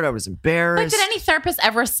 Scared. I was But embarrassed. did any therapist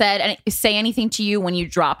ever say anything to you when you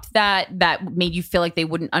dropped that made you feel like they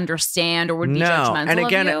wouldn't understand or would be judgmental and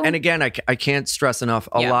of you? again, I can't stress enough.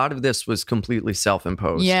 A Yeah. lot of this was completely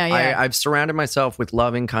self-imposed. Yeah. I've surrounded myself with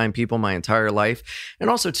loving, kind people my entire life, and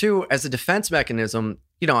also too, as a defense mechanism,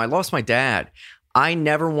 you know, I lost my dad. I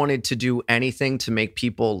never wanted to do anything to make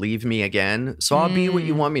people leave me again. So I'll be what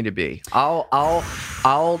you want me to be.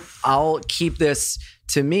 I'll keep this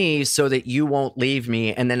to me so that you won't leave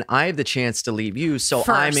me, and then I have the chance to leave you, so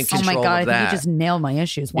I'm in control Oh my God, of I that. think you just nailed my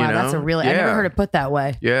issues. Wow, You that's a know? really, I never heard it put that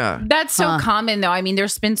way. Yeah. That's so common, though. I mean,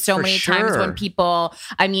 there's been so For many times when sure. people,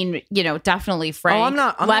 I mean, definitely Frank I'm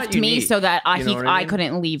not left me unique. so that You know what I I mean?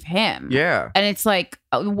 couldn't leave him. Yeah. And it's like,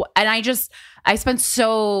 and I spent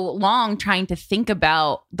so long trying to think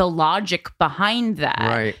about the logic behind that.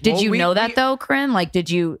 Right. Did Well, you we- know that we- though, Corinne? Like, did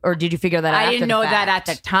you figure that out? I didn't know that at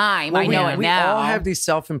the time. I know it we now. all have these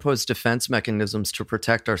self-imposed defense mechanisms to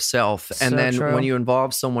protect ourselves. And So then true. when you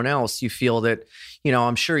involve someone else, you feel that,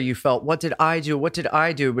 I'm sure you felt, what did I do? What did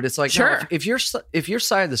I do? But it's like, no, Sure. if your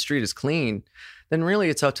side of the street is clean, then really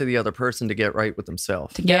it's up to the other person to get right with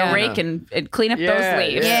themselves. Get Yeah. a rake and clean up those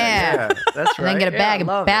leaves. Yeah. That's right. And then get a bag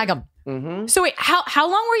and bag them. Mm-hmm. So wait,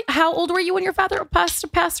 how old were you when your father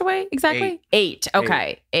passed away? Exactly? 8.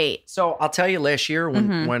 Okay. 8. So I'll tell you, last year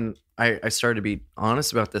when I started to be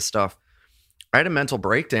honest about this stuff, I had a mental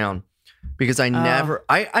breakdown because I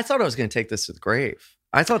thought I was going to take this to the grave.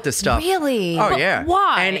 I thought this stuff. Really? Oh But yeah.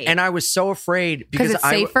 why? And I was so afraid because it's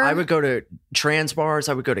safer? I would go to trans bars,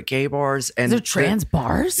 I would go to gay bars, and Is there trans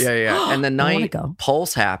bars? Yeah. And the wanna night go.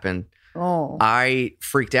 Pulse happened, Oh. I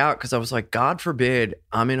freaked out because I was like, God forbid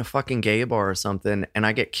I'm in a fucking gay bar or something and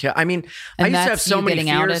I get killed. I mean, And I used to have that's so you many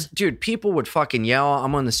getting fears. outed? Dude, people would fucking yell.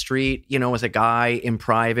 I'm on the street, with a guy in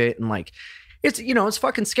private, and like, it's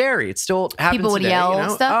fucking scary. It still happens People would today,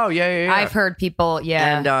 yell stuff? Oh, yeah. I've heard people,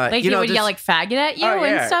 yeah. And, Like he would yell like faggot at you Oh,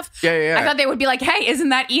 and yeah. stuff. Yeah. I thought they would be like, "Hey, isn't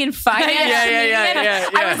that Ian Faggot?" Yeah.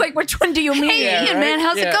 I was like, "Which one do you mean?" Hey, Yeah, Ian, right? man,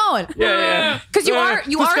 how's it Yeah. going? Yeah. Because you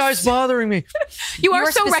This are guy's bothering me. you are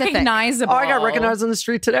were so specific. recognizable. Oh, I got recognized on the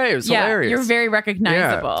street today. It was Yeah, hilarious. you're very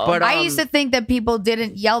recognizable. Yeah, but I used to think that people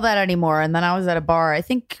didn't yell that anymore. And then I was at a bar. I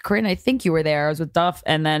think, Corinne, you were there. I was with Duff.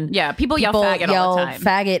 And then yeah, people yell faggot all the time.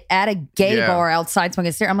 faggot at a gay Yeah. bar outside smoking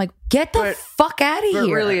a cigarette. I'm like, get the But- fuck out of But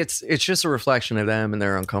here. really, it's just a reflection of them and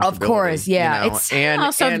their uncomfortability. Of course, yeah. you know? It's- and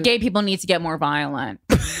also, and- gay people need to get more violent.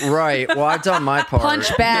 right. Well, I've done my part.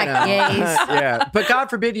 Punch back, gays. Yeah, but God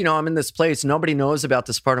forbid, I'm in this place. Nobody knows about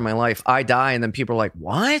this part of my life. I die, and then people are like,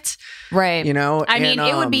 "What?" Right. I mean, and,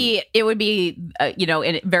 it would be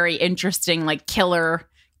a very interesting, like killer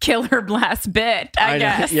blast bit. I know.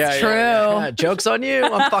 guess. Yeah, True. Yeah. Joke's on you.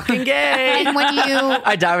 I'm fucking gay. And when you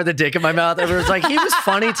I die with a dick in my mouth. Everyone's like, he was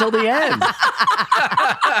funny till the end.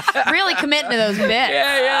 really commit to those bits.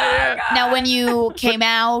 Yeah. Now, when you came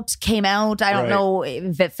out, I don't Right. know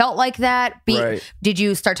if it felt like that. Right. Did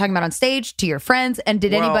you start talking about it on stage to your friends? And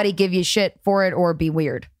did Well- anybody give you shit for it or be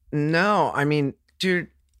weird? No, I mean, dude,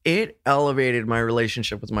 it elevated my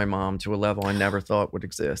relationship with my mom to a level I never thought would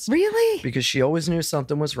exist. Really? Because she always knew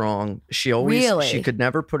something was wrong. She always, Really? she could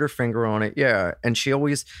never put her finger on it. Yeah. And she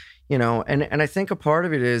always, and I think a part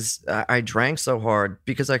of it is I drank so hard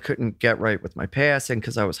because I couldn't get right with my past and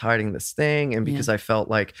because I was hiding this thing and because I felt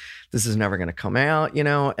like this is never going to come out,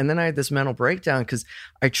 and then I had this mental breakdown because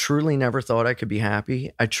I truly never thought I could be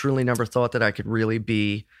happy. I truly never thought that I could really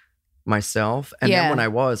be myself. And Yeah. then when I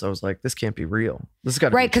was like, this can't be real. This has got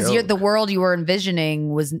to Right, be because the world you were envisioning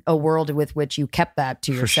was a world with which you kept that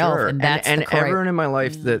to For yourself, sure. and that's and the correct. everyone in my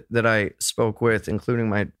life that I spoke with, including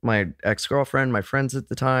my ex-girlfriend, my friends at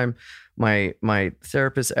the time, my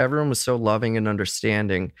therapist, everyone was so loving and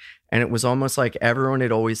understanding. And it was almost like everyone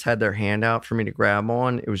had always had their hand out for me to grab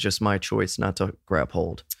on. It was just my choice not to grab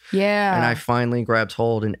hold. Yeah, And I finally grabbed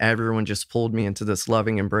hold and everyone just pulled me into this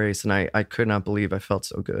loving embrace. And I could not believe I felt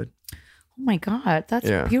so good. Oh my God, that's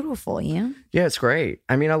Yeah. beautiful, Ian. Yeah, it's great.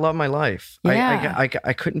 I mean, I love my life. Yeah.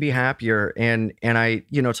 I couldn't be happier. And I,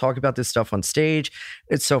 talk about this stuff on stage.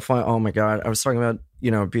 It's so fun. Oh my God. I was talking about,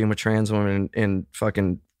 being with trans women in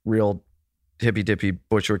fucking real hippy dippy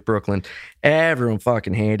Bushwick, Brooklyn. Everyone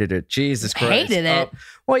fucking hated it. Jesus Christ. Hated it?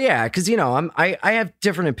 Well, yeah, because I have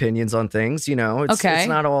different opinions on things. It's Okay.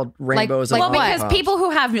 not all rainbows. Like Well, what? because people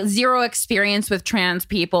who have zero experience with trans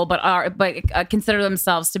people, but consider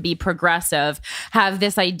themselves to be progressive, have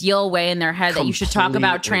this ideal way in their head that you should talk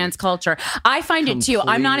about Completely. trans culture. I find it too.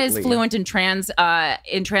 I'm not as Completely. fluent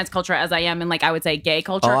in trans culture as I am in, like, I would say, gay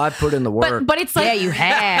culture. Oh, I put in the work. But it's like, Yeah, you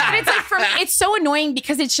have. But it's like, for me, it's so annoying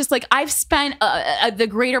because it's just like I've spent the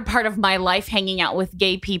greater part of my life hanging out with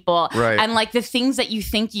gay people, Right. and like the things that you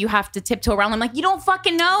think you have to tiptoe around. I'm like, you don't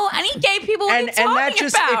fucking know any gay people. What are you and talking that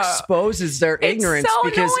just about? exposes their ignorance so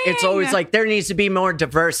because it's annoying. always like there needs to be more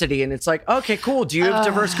diversity, and it's like, okay, cool. Do you have a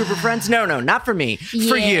diverse group of friends? No, not for me.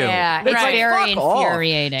 For you. Yeah, It's it's like, very fuck off.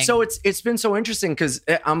 infuriating. So it's been so interesting because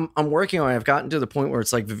I'm working on it. I've gotten to the point where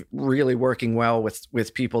it's like really working well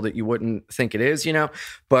with people that you wouldn't think it is,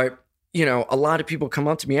 but you know, a lot of people come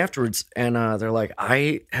up to me afterwards and they're like,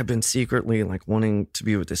 I have been secretly like wanting to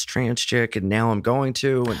be with this trans chick and now I'm going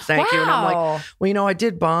to, and thank you. And I'm like, well, you know, I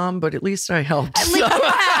did bomb, but at least I helped. We've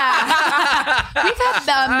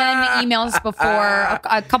had men email us before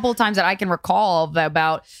a couple of times that I can recall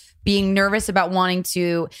about being nervous about wanting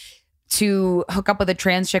to hook up with a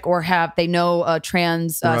trans chick, or they know a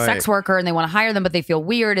trans sex worker and they want to hire them, but they feel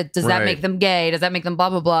weird. Does that make them gay? Does that make them blah,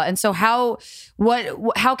 blah, blah? And so how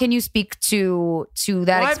can you speak to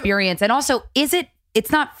that experience? And also,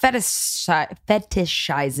 it's not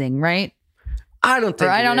fetishizing, right? I don't think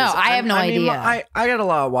I don't know. Is. I have no idea. I got a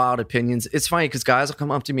lot of wild opinions. It's funny because guys will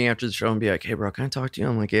come up to me after the show and be like, hey, bro, can I talk to you?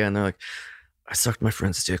 I'm like, yeah. And they're like, I sucked my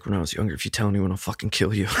friend's dick when I was younger. If you tell anyone, I'll fucking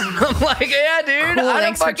kill you. I'm like, yeah, dude. Cool, I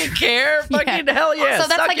don't fucking care. Fucking hell yeah. So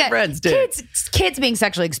that's suck like your friend's dick. Kids being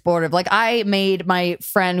sexually explorative. Like, I made my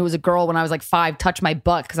friend who was a girl when I was like 5 touch my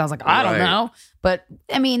butt because I was like, I don't know. But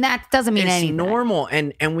I mean, that doesn't mean anything. It's normal,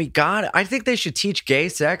 and we I think they should teach gay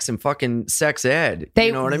sex and fucking sex ed. They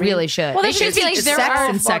you know what I mean? really should. Well, they should teach like, sex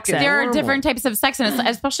and sex ed. There are different types of sex, and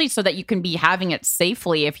especially so that you can be having it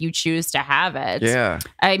safely if you choose to have it. Yeah,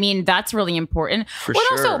 I mean that's really important. For sure.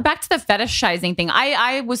 Also, back to the fetishizing thing,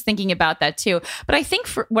 I was thinking about that too. But I think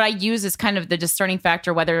what I use is kind of the discerning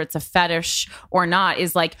factor, whether it's a fetish or not,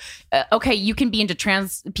 is like, okay, you can be into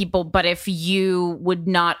trans people, but if you would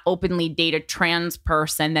not openly date a trans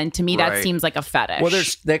person, then to me that seems like a fetish. Well,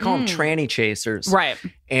 they call them tranny chasers, right?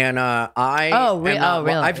 And really?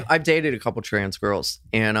 I've dated a couple trans girls,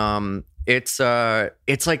 and it's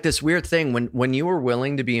like this weird thing when you were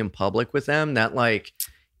willing to be in public with them, that like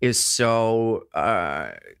is so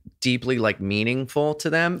deeply like meaningful to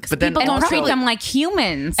them. But then people don't also, treat them like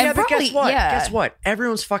humans. Yeah, but guess what? Guess what?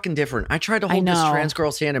 Everyone's fucking different. I tried to hold this trans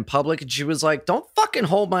girl's hand in public, and she was like, "Don't fucking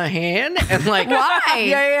hold my hand." And like, why?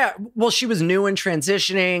 Yeah. Well, she was new and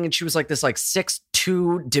transitioning, and she was like this like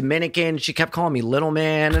 6'2" Dominican. She kept calling me little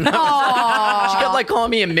man, and she kept like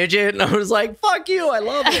calling me a midget, and I was like, "Fuck you, I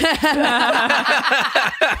love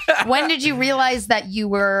it." When did you realize that you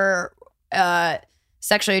were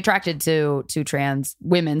sexually attracted to trans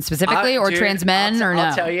women specifically, or trans men, or no?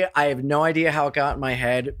 I'll tell you, I have no idea how it got in my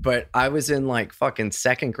head, but I was in like fucking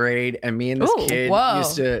 2nd grade, and me and this kid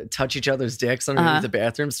used to touch each other's dicks underneath the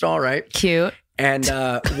bathroom stall, right? Cute. And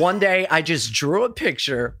one day I just drew a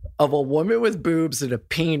picture of a woman with boobs and a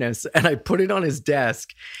penis, and I put it on his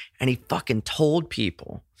desk, and he fucking told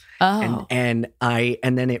people. Oh. And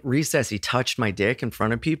then at recess, he touched my dick in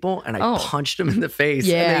front of people, and I punched him in the face.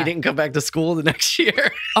 Yeah. And then he didn't come back to school the next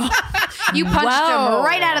year. You punched him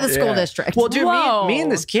right out of the school district. Well, dude, me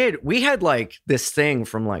and this kid, we had like this thing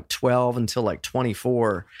from like 12 until like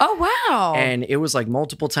 24. Oh, wow. And it was like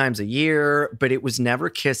multiple times a year, but it was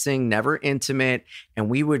never kissing, never intimate. And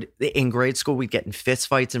we would, in grade school, we'd get in fist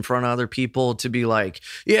fights in front of other people to be like,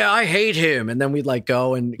 yeah, I hate him. And then we'd like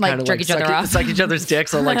go and like kind of jerk like each other off. suck each other's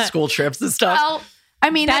dicks on like school trips and stuff. Well, I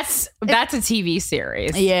mean, that's a TV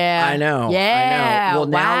series. Yeah, I know. Yeah. Well,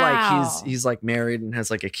 now like he's like married and has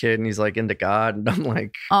like a kid, and he's like into God, and I'm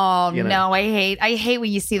like, oh no, I hate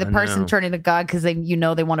when you see the person turning to God because they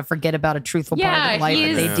want to forget about a truthful part of their life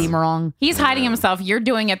that they deem wrong. He's hiding himself. You're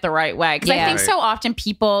doing it the right way, because I think so often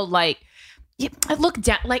people like. I look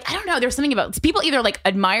down, like, I don't know. There's something about people either like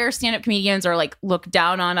admire stand-up comedians or like look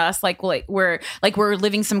down on us, like we're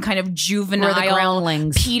living some kind of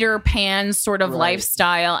juvenile Peter Pan sort of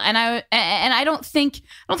lifestyle. And I don't think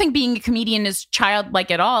being a comedian is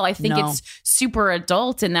childlike at all. I think it's super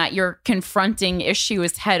adult in that you're confronting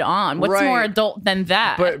issues head on. What's more adult than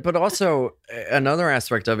that? But also another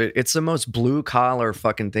aspect of it, it's the most blue collar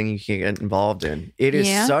fucking thing you can get involved in. It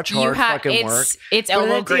is such hard fucking work. It's but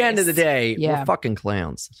at the end of the day, we're fucking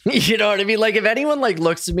clowns. You know what I mean? Like if anyone like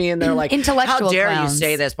looks at me and they're like, intellectual how dare clowns. you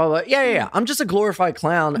say this? Blah, blah. Yeah. I'm just a glorified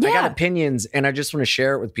clown. I got opinions and I just want to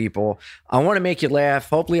share it with people. I want to make you laugh.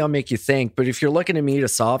 Hopefully I'll make you think. But if you're looking at me to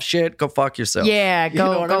solve shit, go fuck yourself. Yeah,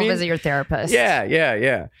 go I mean? visit your therapist.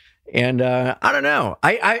 Yeah. And I don't know.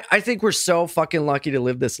 I think we're so fucking lucky to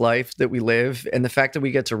live this life that we live. And the fact that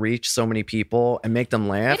we get to reach so many people and make them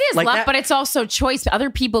laugh. It is like luck, but it's also choice. Other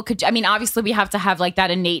people could, I mean, obviously we have to have like that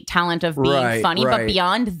innate talent of being funny. But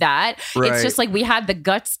beyond that, it's just like we had the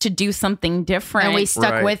guts to do something different. And we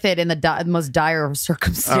stuck with it in the most dire of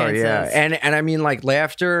circumstances. Oh, yeah. And I mean, like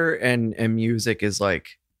laughter and music is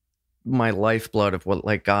like my lifeblood of what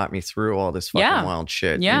like got me through all this fucking wild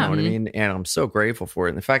shit. Yeah. You know what I mean? And I'm so grateful for it.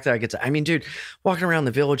 And the fact that I get to, I mean, dude, walking around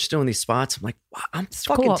the village doing these spots, I'm like, wow, I'm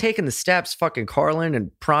fucking cool. taking the steps fucking Carlin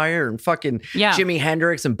and Pryor and fucking Jimi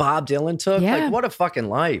Hendrix and Bob Dylan took. Yeah. Like, what a fucking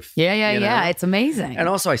life. Yeah. you know? It's amazing. And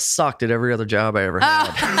also, I sucked at every other job I ever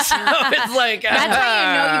had. So it's like, That's why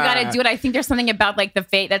you know you got to do it. I think there's something about like the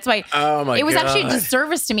fate. That's why oh my it was actually a God.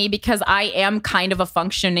 disservice to me because I am kind of a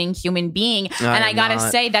functioning human being, and I gotta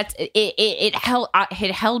say that it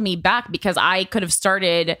held me back because I could have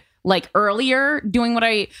started like earlier doing what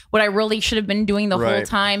I really should have been doing the whole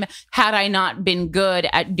time had I not been good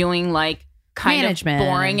at doing like kind Management. of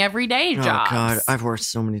boring everyday jobs. Oh God, I've worked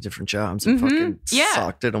so many different jobs and fucking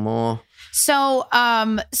sucked at them all. So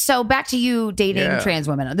back to you dating trans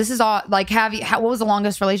women. This is all like, what was the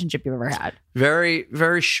longest relationship you've ever had? Very,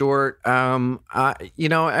 very short. You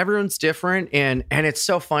know, everyone's different, and it's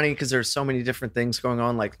so funny because there's so many different things going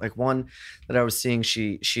on. Like one that I was seeing,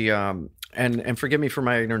 she and forgive me for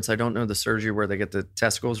my ignorance, I don't know the surgery where they get the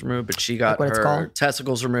testicles removed, but she got her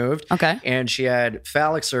testicles removed. Okay, and she had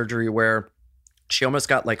phallic surgery where she almost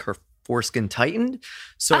got like her foreskin tightened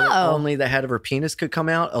so that only the head of her penis could come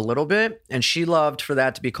out a little bit, and she loved for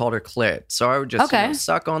that to be called her clit. So I would just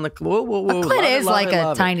suck on the whoa, a clit is like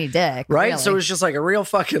a tiny dick, right? Really. So it was just like a real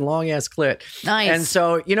fucking long ass clit. Nice. And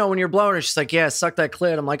so, you know, when you're blowing her, she's like, yeah, suck that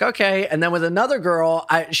clit. I'm like, okay. And then with another girl,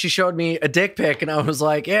 she showed me a dick pic, and I was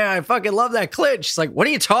like, yeah, I fucking love that clit. She's like, what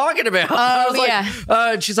are you talking about? I was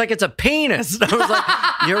like, she's like, it's a penis. And I was like,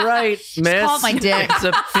 you're right, miss. Call it my dick. It's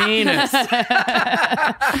a penis.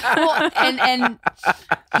 Well, and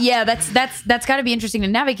yeah, that's got to be interesting to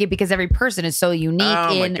navigate because every person is so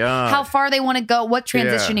unique in how far they want to go, what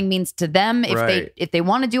transitioning means to them, if they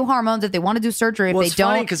want to do hormones, if they want to do surgery, if they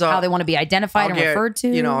don't, how they want to be identified and referred to.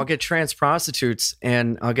 You know, I'll get trans prostitutes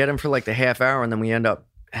and I'll get them for like the half hour, and then we end up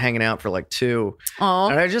hanging out for like 2.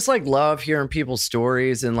 And I just like love hearing people's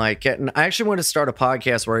stories and like I actually want to start a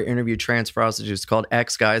podcast where I interview trans prostitutes called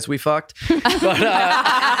X Guys We Fucked. But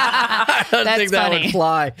I don't think that would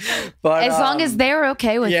fly. But as long as they're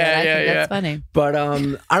okay with it, I think that's funny. But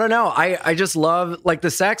I don't know. I just love like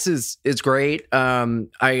the sex is great.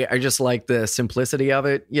 I just like the simplicity of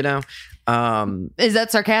it, you know. Is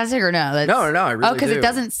that sarcastic or no? No, I really because do. it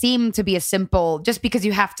doesn't seem to be a simple, just because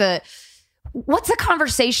you have to. What's the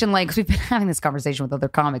conversation like? Because we've been having this conversation with other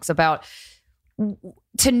comics about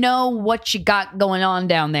to know what you got going on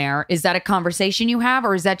down there. Is that a conversation you have,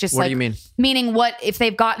 or is that just what like? Do you mean? Meaning what if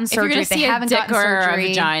they've gotten surgery, if they haven't gotten surgery, a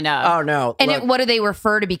vagina? Oh no! And what do they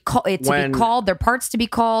refer to be called? Be called their parts to be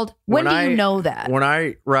called. When do you know that? When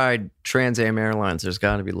I ride Trans Am Airlines, there's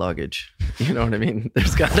got to be luggage. You know what I mean?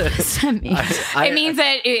 There's got to. It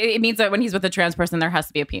means that when he's with a trans person, there has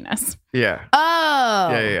to be a penis. Yeah. Oh.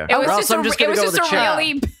 Yeah. It was just a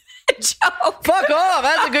really joke. Fuck off!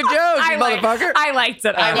 That's a good joke, you motherfucker. I liked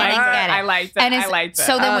it. I liked it.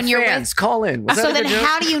 So then when you're fans, call in. So then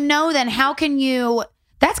how do you know then? How can you...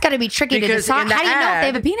 That's got to be tricky to decide. How do you know if they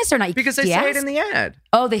have a penis or not? Because they say it in the ad.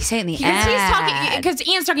 Oh, they say it in the ad. Because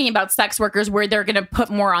Ian's talking about sex workers where they're going to put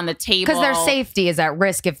more on the table. Because their safety is at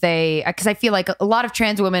risk if they... Because I feel like a lot of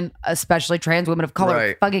trans women, especially trans women of color,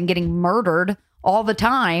 are fucking getting murdered all the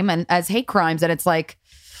time and as hate crimes. And it's like...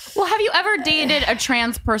 Well, have you ever dated a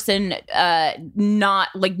trans person not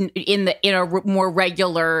like in a more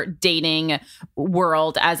regular dating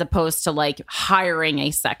world as opposed to like hiring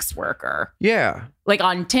a sex worker? Yeah. Like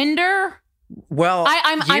on Tinder? Well,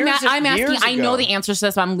 I'm asking. I know the answers to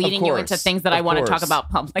this, but I'm leading you into things that I want to talk about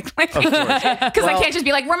publicly. Because I can't just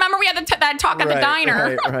be like, remember we had that talk at the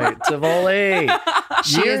diner. Right. Tivoli.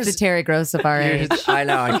 She is the Terry Gross of our age. I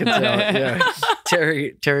know. I can tell. Yeah.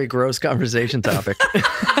 Terry Gross conversation topic.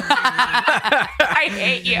 I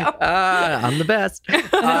hate you. I'm the best.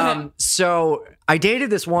 So I dated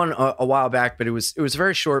this one a while back, but it was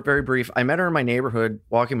very short, very brief. I met her in my neighborhood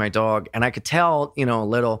walking my dog, and I could tell, a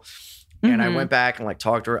little. And I went back and like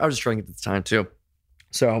talked to her. I was drinking at the time too.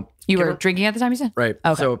 So you were drinking at the time, you said? Right.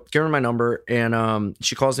 Okay. So give her my number, and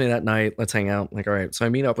she calls me that night. Let's hang out. I'm like, all right. So I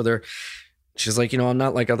meet up with her. She's like, I'm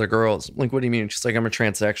not like other girls. I'm like, what do you mean? She's like, I'm a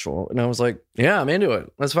transsexual. And I was like, yeah, I'm into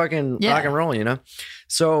it. Let's fucking rock and roll,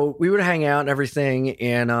 So we would hang out and everything.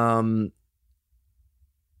 And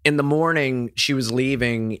in the morning, she was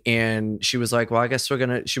leaving, and she was like, well, I guess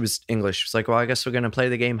she was English. She was like, well, I guess we're going to play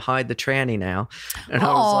the game Hide the Tranny now. And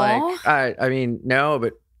I was like, I mean, no,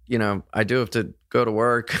 but, I do have to go to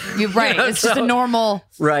work. You're right. It's just a normal.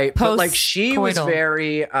 Right. But like she was post-coital.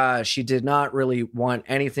 very, she did not really want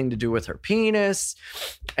anything to do with her penis.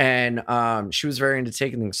 And she was very into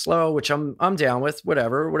taking things slow, which I'm down with.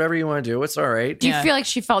 Whatever you want to do. It's all right. Do you feel like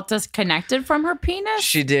she felt disconnected from her penis?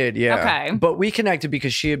 She did, yeah. Okay. But we connected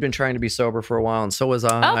because she had been trying to be sober for a while, and so was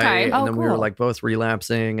I. Okay. And Oh, then we were cool. like both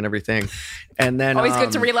relapsing and everything. And then Always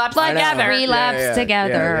good to relapse I know. together. Relapse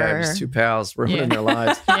together. Yeah, just two pals ruining their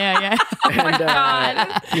lives. Yeah. And,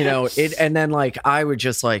 God. you know, and then like I would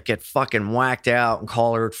just like get fucking whacked out and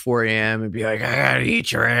call her at 4 a.m. and be like, I gotta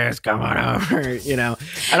eat your ass, come on over, you know.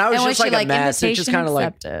 And I was And just was she, like a mess. It's just invitation kind of like,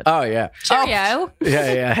 accepted? oh yeah, Cheerio.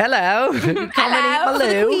 yeah. Hello,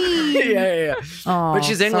 hello. Yeah. Oh, But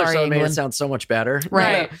she's English, sorry, so it made it England. sound so much better.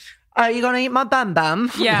 Right. Are you gonna eat my bum bum?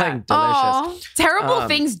 Yeah. Like, delicious. Terrible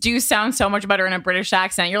things do sound so much better in a British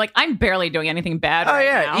accent. You're like, I'm barely doing anything bad Oh right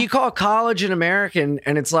yeah, now. you call college an American,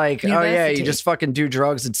 and it's like, oh yeah, University. you just fucking do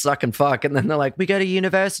drugs and suck and fuck, and then they're like, we go to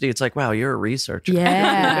university. It's like, wow, you're a researcher.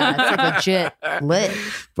 Yeah, it's like legit lit.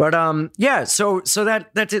 But yeah, so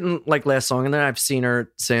that didn't like last long, and then I've seen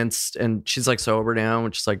her since, and she's like sober now,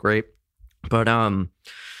 which is like great. But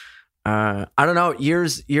I don't know,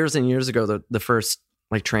 years and years ago, the first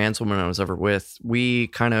like trans woman I was ever with, we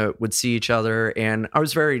kind of would see each other, and I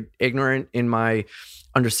was very ignorant in my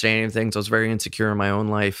understanding of things. I was very insecure in my own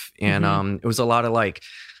life, and it was a lot of like,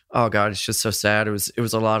 oh God, it's just so sad. It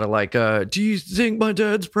was a lot of like, do you think my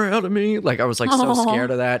dad's proud of me? Like I was like so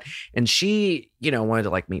scared of that. And she, you know, wanted to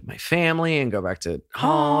like meet my family and go back to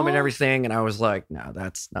home and everything. And I was like, no,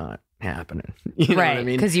 that's not happening. You know what I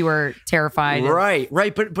mean? Because you were terrified. Right.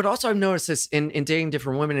 But also I've noticed this in dating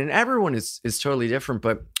different women, and everyone is totally different.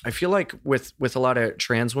 But I feel like with a lot of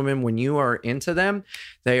trans women, when you are into them,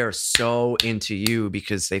 they are so into you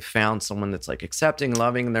because they found someone that's like accepting,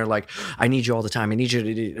 loving, and they're like, I need you all the time. I need you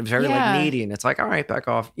to do very like needy. And it's like, all right, back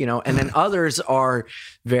off, you know. And then others are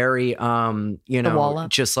very you know, wall up.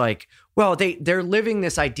 just like, well, they're living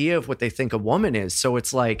this idea of what they think a woman is. So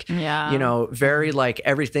it's like, you know, very like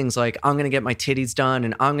everything's like, I'm going to get my titties done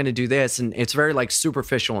and I'm going to do this. And it's very like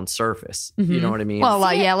superficial and surface. You know what I mean? Well,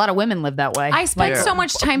 a lot of women live that way. I spent so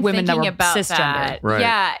much time women that thinking were about cisgender. that. Right.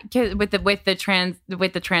 Yeah, 'cause with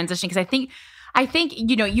the transition, because I think,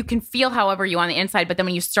 you know, you can feel however you on the inside, but then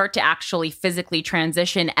when you start to actually physically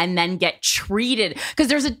transition and then get treated, because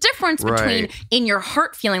there's a difference between in your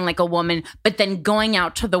heart feeling like a woman, but then going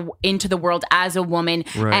out into the world as a woman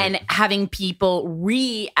and having people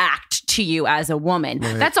react to you as a woman.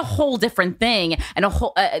 That's a whole different thing, and a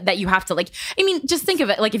whole that you have to like. I mean, just think of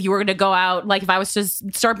it like if you were going to go out, like if I was to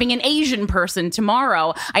start being an Asian person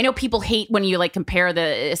tomorrow. I know people hate when you like compare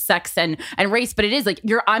the sex and race, but it is like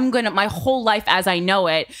my whole life as I know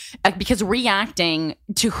it, because reacting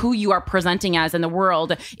to who you are presenting as in the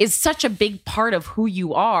world is such a big part of who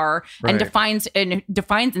you are and defines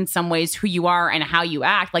in some ways who you are and how you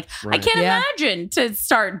act. Like I can't imagine to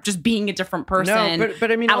start just being a different person. No,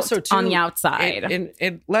 but I mean, also too, on the outside,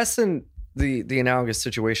 it less than the analogous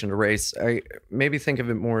situation to race. I maybe think of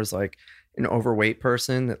it more as like an overweight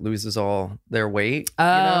person that loses all their weight.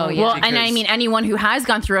 Oh, you know? well, and I mean, anyone who has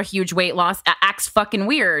gone through a huge weight loss acts fucking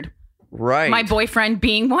weird. Right. My boyfriend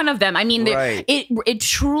being one of them. I mean, it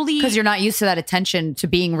truly, because you're not used to that attention to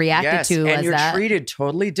being reacted to and as you're that. treated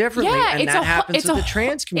totally differently. Yeah, and that happens with the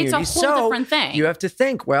trans community. It's a whole different thing. You have to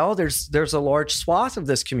think, well, there's a large swath of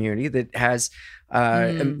this community that has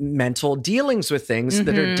mental dealings with things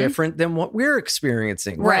that are different than what we're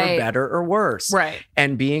experiencing, for better or worse. Right.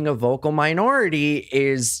 And being a vocal minority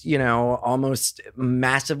is, you know, almost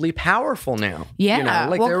massively powerful now. Yeah. You know,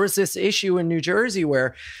 like there was this issue in New Jersey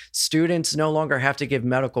where students no longer have to give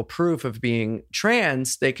medical proof of being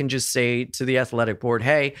trans. They can just say to the athletic board,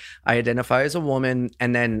 hey, I identify as a woman,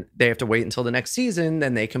 and then they have to wait until the next season,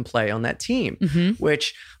 then they can play on that team,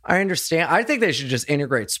 which I understand. I think they should just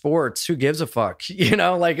integrate sports. Who gives a fuck? You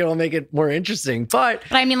know, like it'll make it more interesting. But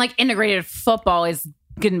I mean, like integrated football is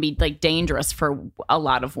going to be like dangerous for a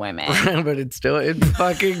lot of women. but it's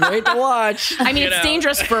fucking great to watch. I mean, it's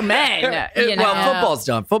dangerous for men. You know? Well, football's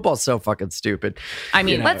dumb. Football's so fucking stupid. I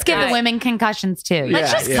mean, Let's give the women concussions too.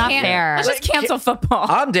 Let's just not fair. Let's just cancel football.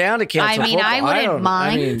 I'm down to cancel I mean, football. I wouldn't don't-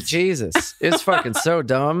 mind. I mean, Jesus. It's fucking so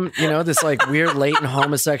dumb. You know, this like weird latent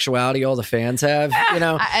homosexuality all the fans have. You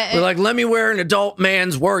know, we're like, let me wear an adult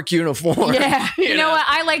man's work uniform. Yeah. You know what?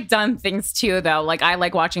 I like dumb things too, though. Like I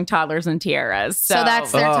like watching toddlers and tiaras. So,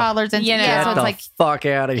 that's their toddlers and you know, Get so it's the like, fuck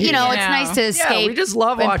out of here. you know, it's Yeah. nice to escape. Yeah, we just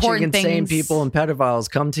love watching important insane things. people and pedophiles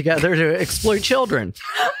come together to exploit children.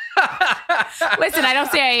 Listen, I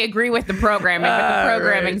don't say I agree with the programming, but the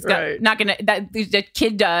programming's not gonna. The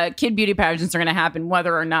kid beauty pageants are gonna happen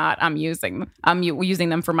whether or not I'm using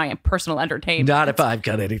them for my personal entertainment. Not if I've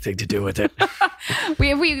got anything to do with it.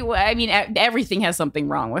 I mean, everything has something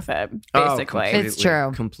wrong with it. Basically, It's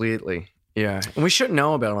true. Completely. Yeah, and we shouldn't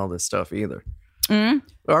know about all this stuff either. Mm-hmm.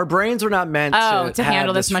 Our brains were not meant to have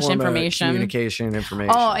handle this much form of information. Communication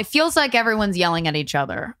information. Oh, it feels like everyone's yelling at each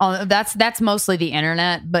other. Oh, that's mostly the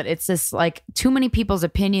internet, but it's just like too many people's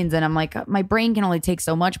opinions, and I'm like, my brain can only take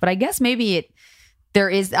so much. But I guess maybe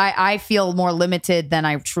I feel more limited than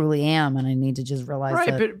I truly am, and I need to just realize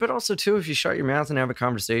that. But also too, if you shut your mouth and have a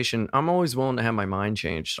conversation, I'm always willing to have my mind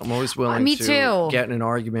changed. I'm always willing Me to too. get in an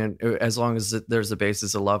argument as long as there's a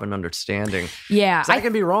basis of love and understanding. Yeah, I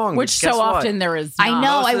can be wrong, which but guess so what? often there is. Not. I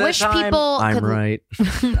know. Most I of the wish time, people. I'm right.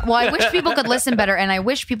 Well, I wish people could listen better, and I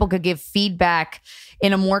wish people could give feedback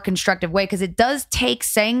in a more constructive way, because it does take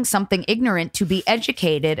saying something ignorant to be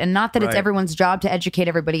educated, and not that it's everyone's job to educate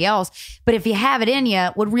everybody else, but if you have it in you,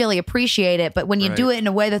 would really appreciate it. But when you do it in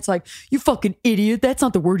a way that's like, you fucking idiot, that's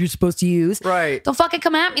not the word you're supposed to use. Right. Don't fucking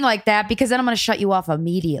come at me like that, because then I'm going to shut you off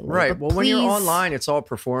immediately. Right. But Well, when you're please- online, it's all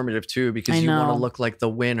performative too, because I you want to know. look like the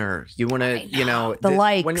winner. You want to, The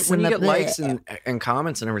likes When and you the get likes bleh. and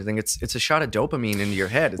comments and everything, it's a shot of dopamine into your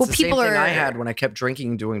head. It's Well, the same people thing are- I had when I kept drinking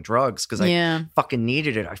and doing drugs, because I fucking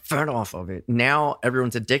needed it. I fed off of it. Now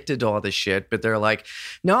everyone's addicted to all this shit, but they're like,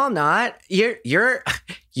 no, I'm not.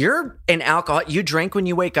 You're an alcohol. You drink when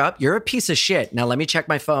you wake up. You're a piece of shit. Now let me check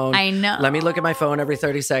my phone. I know. Let me look at my phone every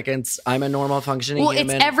 30 seconds. I'm a normal functioning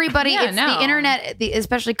human. It's everybody. Yeah, it's no. the internet,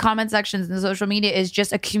 especially comment sections and social media, is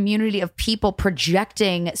just a community of people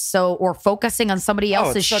projecting or focusing on somebody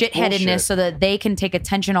else's it's such shitheadedness bullshit. so that they can take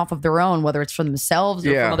attention off of their own, whether it's from themselves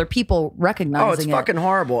or from other people recognizing Oh, it's fucking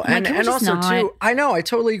horrible. I'm like, can we and just also not? too, I know, I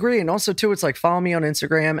totally agree. And also too, it's like, follow me on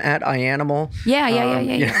Instagram at iAnimal.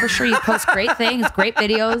 Yeah. For sure. You post great things, great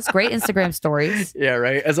videos, great Instagram stories. Yeah,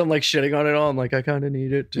 right. As I'm like shitting on it all, I'm like, I kind of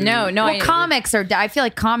need it. Too. No, Well, comics are, I feel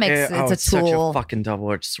like comics, it's a such tool. a fucking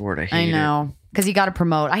double-edged sword. I hate I it. know. Because you got to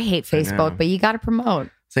promote. I hate Facebook, but you got to promote.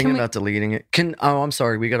 Thinking about deleting it. I'm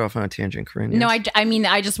sorry, we got off on a tangent, Corinne. No, yes? I mean,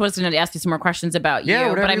 I just was going to ask you some more questions about Yeah, you,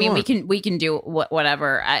 whatever but I you mean, want. we can do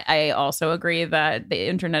whatever. I also agree that the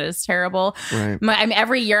internet is terrible. Right. I mean,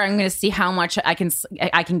 every year I'm going to see how much I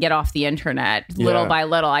can get off the internet little by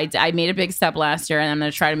little. I made a big step last year, and I'm going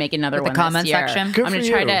to try to make another With the one comment this year. section? Good I'm going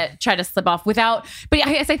for to try to slip off without. But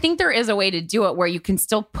I guess I think there is a way to do it where you can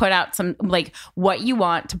still put out some like what you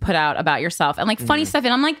want to put out about yourself and like funny stuff.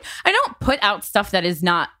 And I'm like, I don't put out stuff that is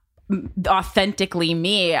not authentically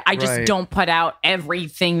me. I just Right. don't put out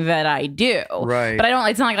everything that I do. Right. But I don't,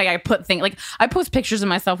 it's not like I put things like I post pictures of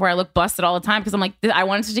myself where I look busted all the time because I'm like, I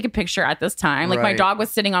wanted to take a picture at this time. Like my Right. dog was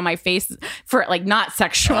sitting on my face for like not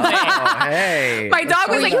sexually. Oh, hey. My dog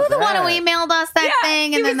was like, you the one who that. emailed us that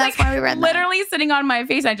thing, he and then was, that's like, why we read that. literally sitting on my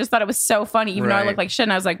face. I just thought it was so funny, even though I Right. looked like shit.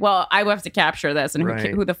 And I was like, well, I have to capture this, and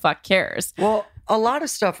Right. who the fuck cares? Well, a lot of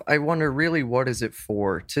stuff, I wonder really what is it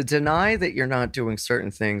for? To deny that you're not doing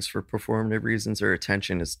certain things for performative reasons or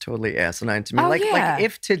attention is totally asinine to me. Oh, like yeah.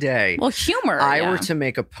 if today Well, humor. I yeah. were to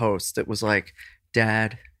make a post that was like,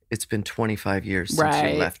 Dad, it's been 25 years since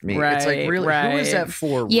Right, you left me. It's like, right, really, who is right. that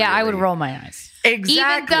for? Yeah, I would really? roll my eyes.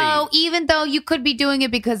 Exactly. Even though you could be doing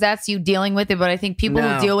it because that's you dealing with it, but I think people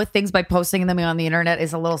No. who deal with things by posting them on the internet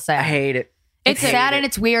is a little sad. I hate it. It's hate sad it. and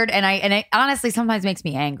it's weird, and it honestly sometimes makes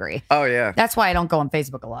me angry. Oh, yeah. That's why I don't go on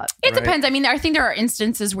Facebook a lot. It Right. depends. I mean, I think there are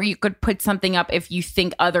instances where you could put something up if you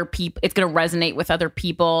think other people, it's going to resonate with other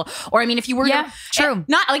people. Or, I mean, if you were true.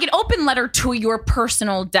 not like an open letter to your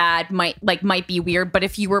personal dad might be weird. But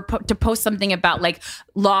if you were to post something about like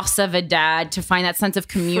loss of a dad to find that sense of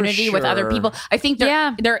community with other sure. people, I think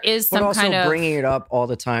there is But some also kind of bringing it up all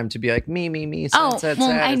the time to be like, me, Oh, sad, well,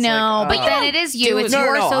 sad. I It's know, like, but oh. then it is you. It's No,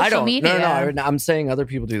 your I social don't. media. No, I'm saying other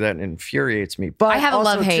people do that and it infuriates me. But I have a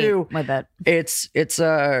also, love-hate too, with it. It's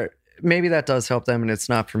maybe that does help them, and it's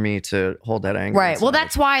not for me to hold that anger. Right. Well, inside.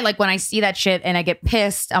 that's why, like, when I see that shit and I get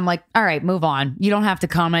pissed, I'm like, all right, move on. You don't have to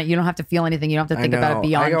comment. You don't have to feel anything. You don't have to think about it I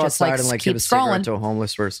beyond go just outside like, and like keep give a cigarette scrolling. to a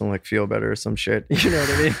homeless person, like feel better or some shit. You know what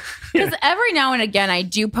I mean? Because every now and again, I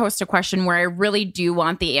do post a question where I really do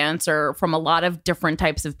want the answer from a lot of different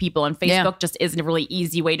types of people, and Facebook just isn't a really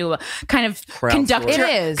easy way to kind of Crowdsource. It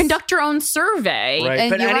is. conduct your own survey. Right. And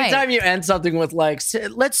But you're anytime right. you end something with like,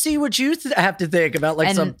 let's see what you have to think about like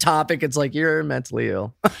And- some topic topic, it's like you're mentally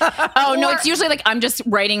ill. Oh, no, it's usually like I'm just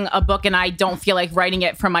writing a book and I don't feel like writing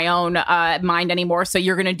it from my own mind anymore. So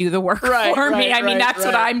you're going to do the work for me. I mean, that's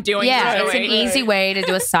what I'm doing. Yeah, usually. it's an easy way to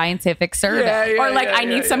do a scientific survey. Or like I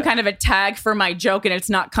need some kind of a tag for my joke and it's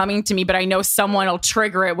not coming to me, but I know someone will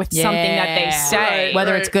trigger it with something that they say.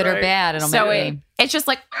 Whether it's good or bad. It's just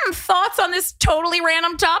like thoughts on this totally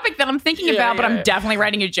random topic that I'm thinking about, but I'm definitely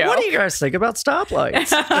writing a joke. What do you guys think about stoplights?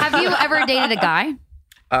 Have you ever dated a guy?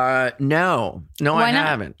 No, Why I not?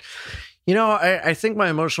 haven't. You know, I think my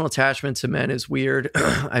emotional attachment to men is weird.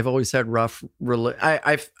 I've always had rough.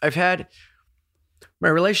 I've had my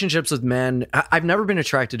relationships with men. I've never been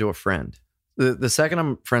attracted to a friend. The second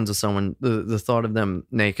I'm friends with someone, the thought of them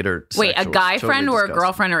naked or wait, a guy totally friend or a disgusting.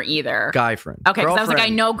 girlfriend or either? Guy friend. Okay, because I was like, I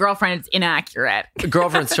know girlfriend is inaccurate.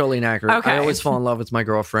 Girlfriend's totally inaccurate. Okay. I always fall in love with my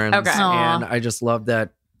girlfriends. Okay. And I just love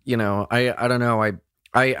that, you know, I don't know.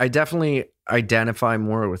 I definitely identify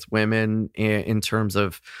more with women in terms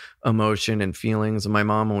of emotion and feelings. And my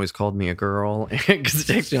mom always called me a girl because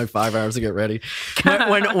it takes me like 5 hours to get ready.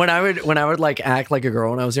 When I would like act like a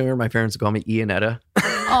girl when I was younger, my parents would call me Ianetta.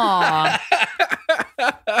 Aw.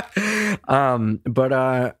 But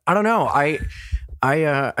I don't know.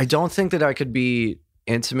 I don't think that I could be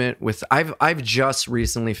intimate with. I've just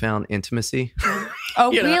recently found intimacy.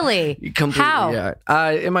 Oh, You know, really? Completely. How?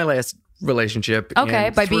 Yeah. In my last relationship. Okay,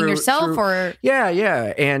 and by being yourself or yeah,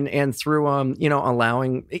 and through you know,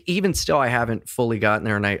 allowing. Even still, I haven't fully gotten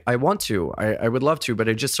there, and I want to. I would love to, but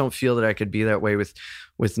I just don't feel that I could be that way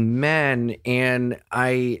with men. And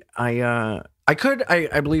I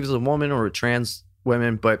believe as a woman or a trans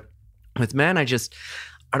women, but with men, I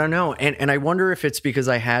don't know. And I wonder if it's because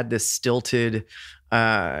I had this stilted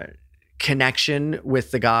connection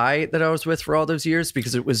with the guy that I was with for all those years,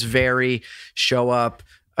 because it was very show up,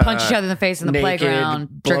 punch each other in the face in the naked,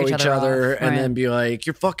 playground, blow jerk each other, off, and right. then be like,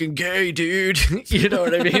 "You're fucking gay, dude." You know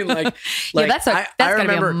what I mean? Like, Yeah, that's I gotta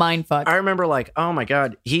remember, be a mind fuck. I remember, like, oh my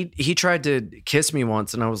god, he tried to kiss me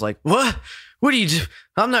once, and I was like, "What? What do you do?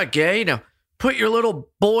 I'm not gay." No. Put your little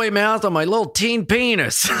boy mouth on my little teen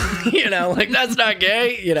penis. You know, like, that's not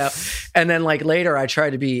gay, you know? And then like later I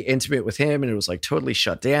tried to be intimate with him and it was like totally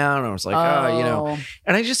shut down. I was like, oh, you know,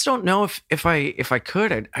 and I just don't know if I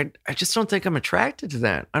could, I just don't think I'm attracted to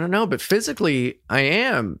that. I don't know, but physically I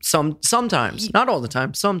am sometimes, not all the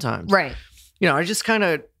time, sometimes. Right. You know, I just kind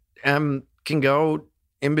of can go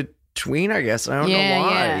in between, I guess. I don't know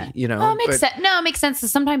why, yeah. you know. Oh, it makes sense. No, it makes sense.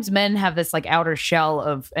 Sometimes men have this like outer shell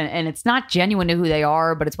of, and it's not genuine to who they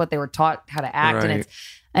are, but it's what they were taught how to act. Right.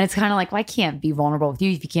 And it's kind of like, well, I can't be vulnerable with you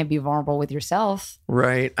if you can't be vulnerable with yourself.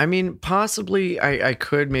 Right. I mean, possibly I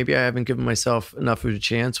could. Maybe I haven't given myself enough of a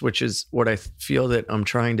chance, which is what I feel that I'm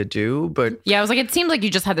trying to do. But yeah, I was like, it seemed like you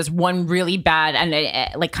just had this one really bad and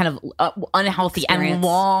like kind of unhealthy Experience. and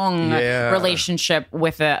long Yeah. relationship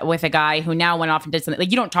with a guy who now went off and did something.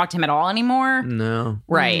 Like, you don't talk to him at all anymore. no.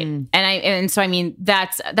 Right. And so I mean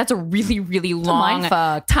that's a really, really long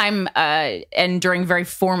mindfuck. time and during very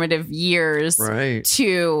formative years Right.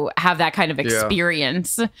 to have that kind of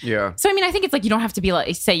experience. Yeah. So I mean, I think it's like you don't have to be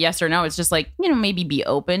like say yes or no. It's just like, you know, maybe be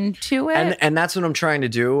open to it. And that's what I'm trying to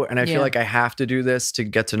do. And I Yeah. feel like I have to do this to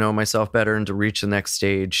get to know myself better and to reach the next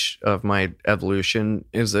stage of my evolution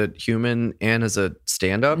as a human and as a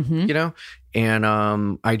stand-up, Mm-hmm. you know? And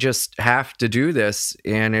I just have to do this,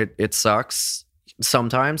 and it sucks.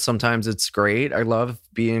 Sometimes it's great. I love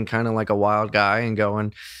being kind of like a wild guy and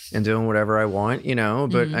going and doing whatever I want, you know,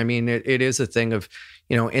 but Mm-hmm. I mean, it is a thing of,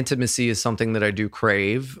 you know, intimacy is something that I do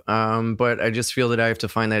crave. But I just feel that I have to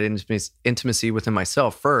find that intimacy within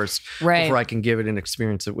myself first Right. before I can give it and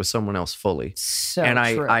experience it with someone else fully. So And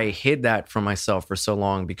true. I hid that from myself for so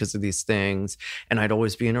long because of these things. And I'd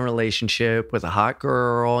always be in a relationship with a hot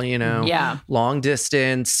girl, you know, Yeah. long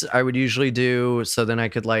distance I would usually do. So then I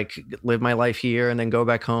could like live my life here and then go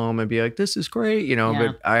back home and be like, this is great, you know, Yeah.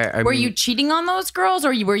 but I were mean, you cheating on those girls,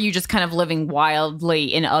 or were you just kind of living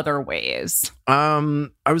wildly in other ways?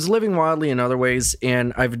 I was living wildly in other ways,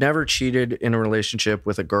 and I've never cheated in a relationship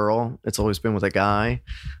with a girl. It's always been with a guy.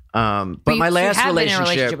 But you my last have been in a relationship,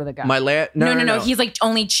 relationship with a guy. my No. He's like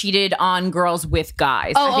only cheated on girls with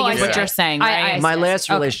guys. I think is I what see. you're saying, I right? see. my last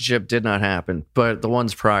Okay. relationship did not happen, but the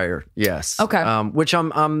ones prior, yes. Okay. Which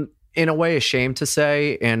I'm in a way ashamed to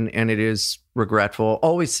say, and it is regretful.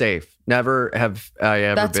 Always safe. Never have I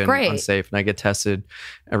ever That's been great. unsafe, and I get tested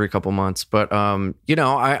every couple months. But you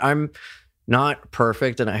know, I'm not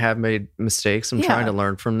perfect, and I have made mistakes. I'm Yeah. trying to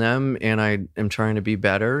learn from them, and I am trying to be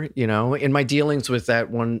better. You know, in my dealings with that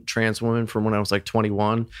one trans woman from when I was like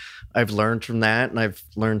 21, I've learned from that, and I've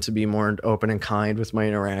learned to be more open and kind with my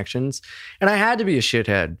interactions. And I had to be a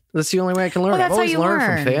shithead. That's the only way I can learn. Well, I've that's how always you learned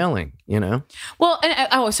learn. from failing, you know? Well,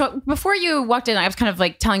 and, so before you walked in, I was kind of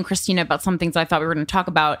like telling Christina about some things I thought we were going to talk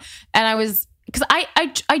about. And I was, because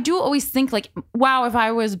I do always think like, wow, if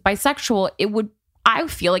I was bisexual, I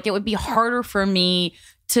feel like it would be harder for me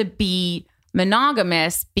to be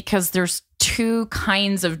monogamous because there's two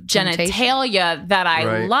kinds of genitalia that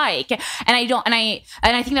I like. And I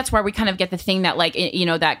think that's where we kind of get the thing that like, you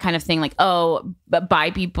know, that kind of thing like, oh, but bi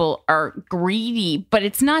people are greedy, but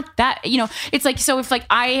it's not that, you know, it's like, so if like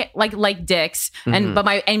I like dicks and, but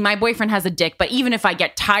my boyfriend has a dick, but even if I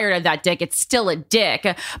get tired of that dick, it's still a dick.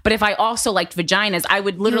 But if I also liked vaginas, I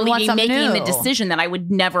would literally be making the decision that I would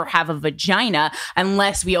never have a vagina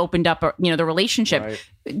unless we opened up, you know, the relationship. Right.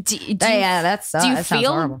 Do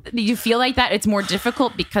you feel like that it's more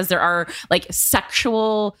difficult because there are like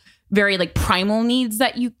sexual, very like primal needs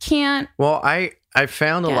that you can't? Well, I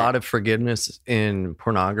found a lot of forgiveness in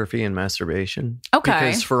pornography and masturbation. Okay.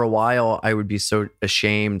 Because for a while I would be so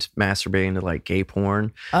ashamed masturbating to like gay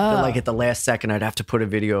porn that like at the last second I'd have to put a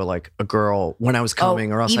video of, like a girl when I was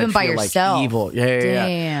coming, or else even I'd by feel yourself. like evil. Yeah.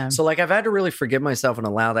 Damn. So like I've had to really forgive myself and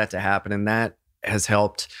allow that to happen, and that has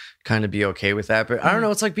helped kind of be okay with that. But I don't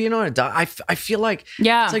know, it's like being on a diet. I feel like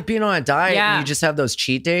it's like being on a diet and you just have those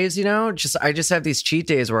cheat days, you know? I just have these cheat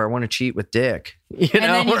days where I want to cheat with dick. You know? And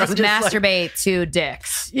then you Where just I'm masturbate to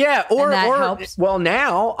dicks. Yeah, or that helps. well,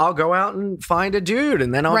 now I'll go out and find a dude,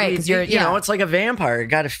 and then I'll Right, be, 'cause you're- you know, it's like a vampire. You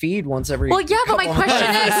got to feed once every. Well, yeah, but my couple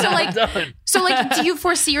question months. is, so like, do you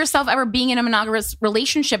foresee yourself ever being in a monogamous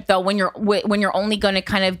relationship though, when you're only going to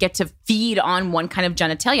kind of get to feed on one kind of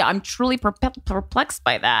genitalia? I'm truly perplexed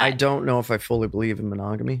by that. I don't know if I fully believe in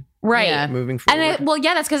monogamy. Right. Yeah. Moving forward. And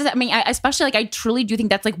that's because I mean, especially like I truly do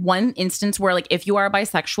think that's like one instance where like if you are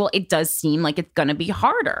bisexual, it does seem like it's gonna be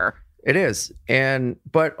harder. It is,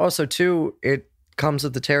 but also too, it comes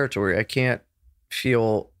with the territory. I can't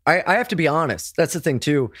feel. I have to be honest. That's the thing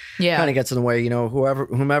too. Yeah. Kind of gets in the way. You know,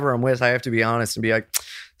 whomever I'm with, I have to be honest and be like,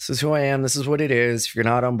 this is who I am. This is what it is. If you're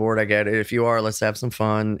not on board, I get it. If you are, let's have some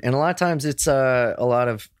fun. And a lot of times it's a lot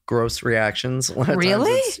of gross reactions. A lot of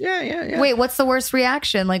Really? times it's, yeah. Wait, what's the worst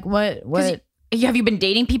reaction? Like what? Have you been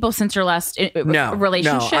dating people since your last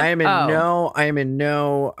relationship? No, I am in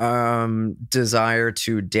no desire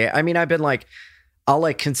to date. I mean, I've been like, I'll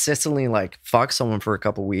like consistently like fuck someone for a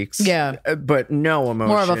couple weeks. Yeah. But no emotion.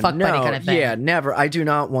 More of a fuck buddy kind of thing. Yeah, never. I do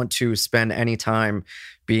not want to spend any time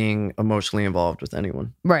being emotionally involved with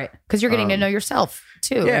anyone. Right. Because you're getting to know yourself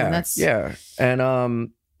too. Yeah. And that's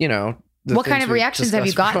And you know, what kind of reactions have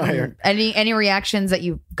you gotten? Prior. Any reactions that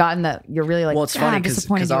you've gotten that you're really like, well, it's funny I'm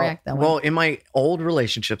disappointed you react that way. Well, in my old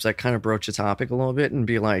relationships, I kind of broach the topic a little bit and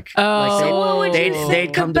be like, what would you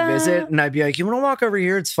they'd come to visit, and I'd be like, you want to walk over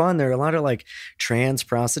here? It's fun. There are a lot of like trans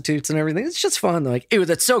prostitutes and everything. It's just fun. They're like, ew,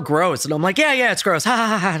 that's so gross. And I'm like, yeah, it's gross. Ha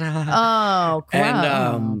ha ha. Oh, gross.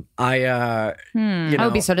 And you know, I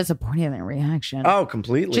would be so disappointed in that reaction. oh,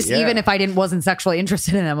 completely. Just yeah. even if I wasn't sexually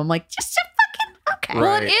interested in them, I'm like, just a fucking okay.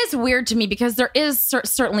 Well, Right. it is weird to me because there is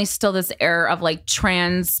certainly still this air of like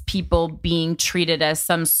trans people being treated as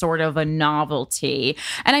some sort of a novelty.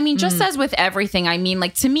 And I mean, just as with everything, I mean,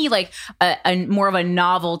 like to me, like a more of a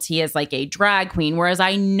novelty is like a drag queen, whereas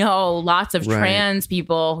I know lots of Right. trans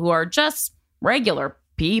people who are just regular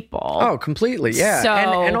people. Oh, completely. Yeah. So-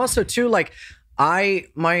 and also too, like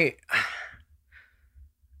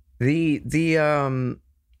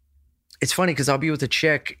it's funny because I'll be with a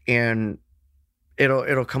chick and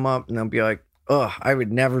it'll come up and they'll be like, oh, I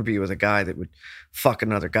would never be with a guy that would fuck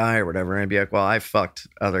another guy or whatever. And I'd be like, well, I fucked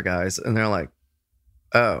other guys. And they're like,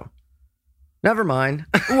 oh, never mind.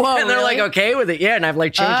 Whoa, and they're really? like okay with it. Yeah. And I've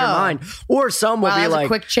like changed your Oh. mind. Or some will Wow, be that was like, a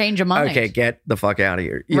quick change of mind. okay, get the fuck out of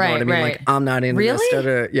here. You know Right, what I mean? right. Like, I'm not into Really?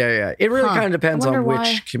 this. Yeah. It really Huh. kind of depends I on wonder which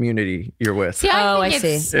why. community you're with. See, Oh, I think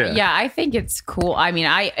it's, see. Yeah. Yeah, I think it's cool. I mean,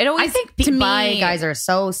 I think to bi me, guys are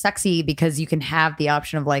so sexy because you can have the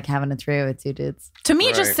option of like having a trio with two dudes. to me,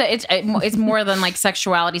 Right. just it's more than like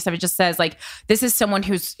sexuality stuff. It just says like this is someone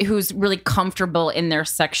who's really comfortable in their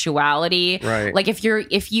sexuality. Right. Like if you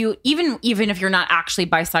even if you're not actually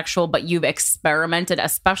bisexual, but you've experimented,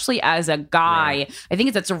 especially as a guy, I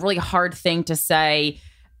think that's a really hard thing to say.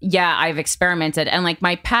 Yeah, I've experimented. And like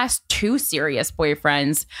my past 2 serious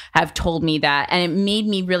boyfriends have told me that. And it made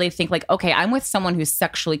me really think like, okay, I'm with someone who's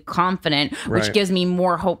sexually confident, which Right. gives me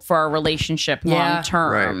more hope for our relationship Yeah. long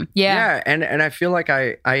term. Right. Yeah. And I feel like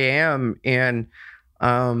I am. And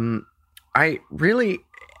I really,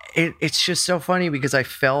 it's just so funny because I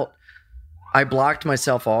felt I blocked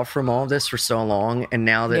myself off from all of this for so long, and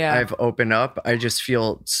now that I've opened up, I just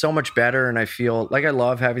feel so much better, and I feel like I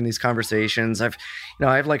love having these conversations. I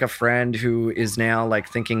have like a friend who is now like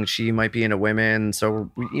thinking she might be into women,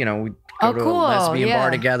 so we go to a lesbian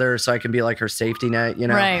bar together, so I can be like her safety net,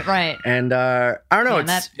 Right. And I don't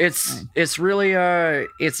know, it's really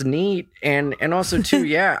it's neat, and also too,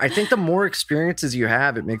 I think the more experiences you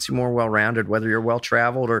have, it makes you more well-rounded, whether you're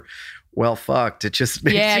well-traveled or well fucked. It just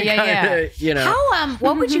makes you kinda, How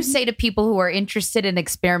what would you say to people who are interested in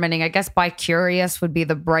experimenting? I guess bi-curious would be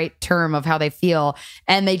the right term of how they feel,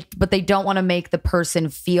 but they don't want to make the person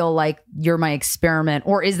feel like you're my experiment,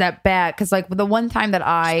 or is that bad? Because like the one time that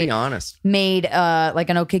I be honest, made like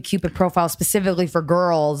an OkCupid profile specifically for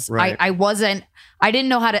girls, right. I didn't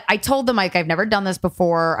know how to. I told them like I've never done this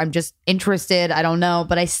before. I'm just interested. I don't know,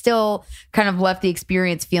 but I still kind of left the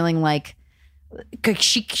experience feeling like. Cause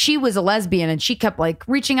she was a lesbian and she kept like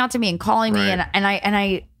reaching out to me and calling me and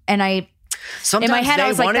I sometimes in my head I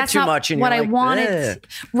was like that's too not much and what I like, wanted. Ugh.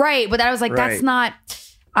 Right, but I was like that's not.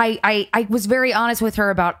 I was very honest with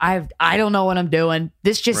her about I don't know what I'm doing.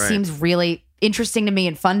 This just seems really interesting to me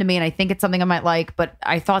and fun to me, and I think it's something I might like. But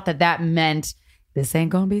I thought that meant. This ain't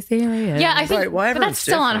gonna be serious. Yeah, I think well, but that's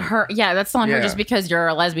still on her. Yeah, that's still on her. Just because you're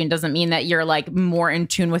a lesbian doesn't mean that you're like more in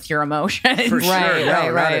tune with your emotions. For sure. Right.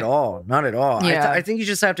 Not at all. Not at all. Yeah. I think you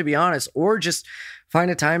just have to be honest, or just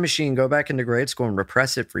find a time machine, go back into grade school and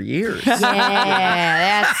repress it for years.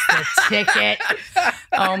 Yeah, that's the ticket.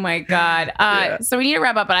 Oh my God. So we need to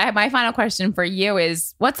wrap up, but my final question for you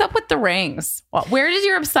is, what's up with the rings? Well, where does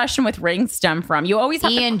your obsession with rings stem from? You always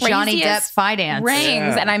have Ian the Johnny Depp craziest finance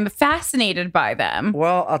rings, and I'm fascinated by them.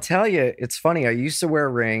 Well, I'll tell you, it's funny. I used to wear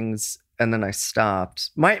rings and then I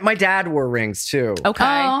stopped. My dad wore rings too. Okay.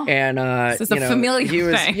 Oh. And This is a familial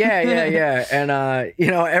thing. Yeah. And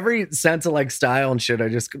every sense of like style and shit, I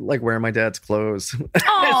just like wear my dad's clothes.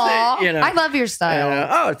 Aw, I love your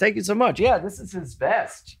style. And, thank you so much. Yeah, this is his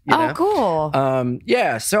vest. You know? Cool.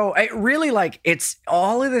 So I really like it's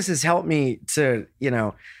all of this has helped me to,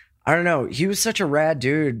 I don't know. He was such a rad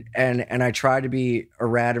dude, and I try to be a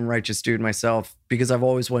rad and righteous dude myself because I've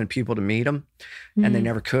always wanted people to meet him, and they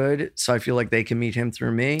never could. So I feel like they can meet him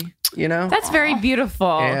through me. That's very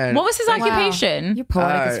beautiful. And what was his occupation? You're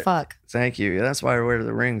poetic as fuck. Thank you. Yeah, that's why I wear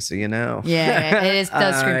the ring, so you know. Yeah, it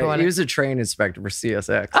does scream poetic. He was a train inspector for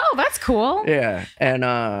CSX. Oh, that's cool. Yeah,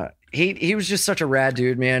 and he was just such a rad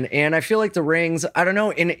dude, man. And I feel like the rings, I don't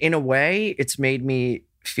know, in a way, it's made me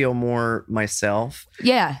feel more myself.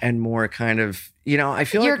 Yeah. And more kind of, I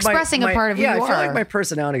feel you're like expressing a part of who you are. I feel like my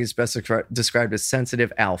personality is best described as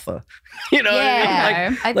sensitive alpha. What I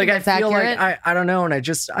mean? I think that's feel accurate. like I don't know, and I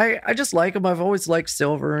just like them. I've always liked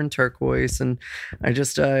silver and turquoise, and I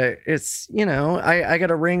just it's I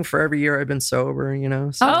got a ring for every year I've been sober.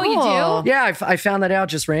 So. Oh, you do? Yeah, I found that out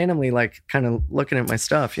just randomly, like kind of looking at my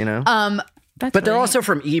stuff. But they're also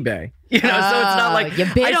from eBay, so it's not like you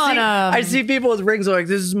bid on them. I see people with rings like,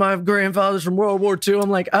 this is my grandfather's from World War II.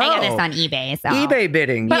 I'm like, oh, I got this on eBay. So. eBay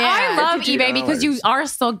bidding. But I love eBay because you are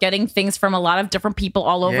still getting things from a lot of different people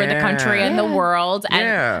all over the country and the world.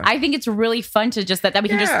 And I think it's really fun to just that we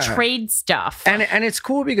can just trade stuff. And it's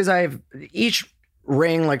cool because I have each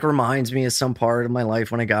ring like reminds me of some part of my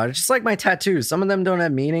life when I got it. Just like my tattoos. Some of them don't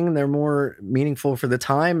have meaning. They're more meaningful for the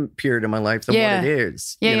time period of my life than what it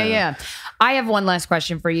is. Yeah. I have one last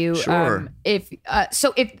question for you. Sure. If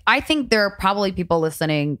I think there are probably people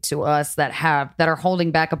listening to us that are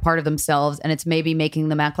holding back a part of themselves, and it's maybe making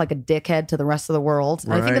them act like a dickhead to the rest of the world.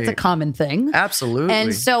 Right. I think it's a common thing. Absolutely.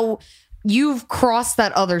 And so you've crossed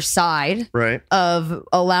that other side of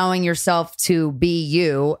allowing yourself to be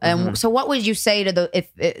you. And so what would you say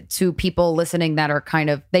to to people listening that are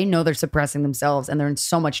kind of, they know they're suppressing themselves and they're in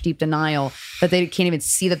so much deep denial that they can't even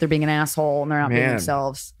see that they're being an asshole and they're not being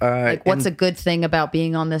themselves. What's a good thing about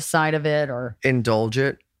being on this side of it? Or indulge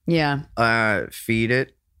it. Yeah. Feed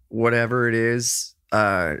it, whatever it is.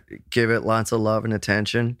 Give it lots of love and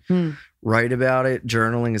attention. Write about it.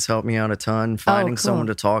 Journaling has helped me out a ton. Finding someone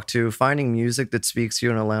to talk to, finding music that speaks to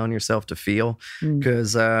you and allowing yourself to feel,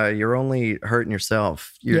 because you're only hurting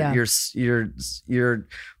yourself. You're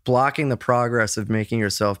blocking the progress of making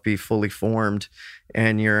yourself be fully formed,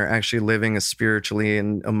 and you're actually living a spiritually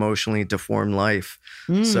and emotionally deformed life.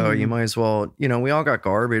 So you might as well, we all got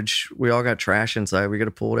garbage. We all got trash inside. We got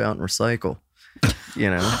to pull it out and recycle.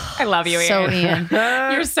 I love you, Ian. So Ian.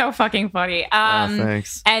 You're so fucking funny.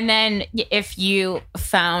 Thanks. And then if you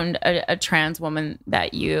found a trans woman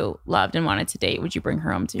that you loved and wanted to date, would you bring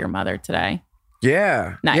her home to your mother today?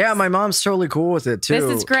 Yeah. Nice. Yeah, my mom's totally cool with it too.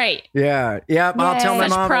 This is great. Yeah. Yeah. I'll tell my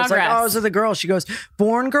Such mom, I was like, progress. oh, is it the girl? She goes,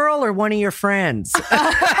 born girl or one of your friends?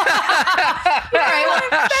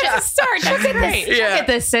 That's a start. That's great. She'll get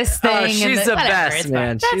the cis thing. Oh, and she's the whatever, best, it's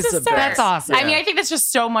man. That's She's a the start. best. That's awesome. I mean, I think that's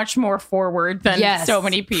just so much more forward than Yes. so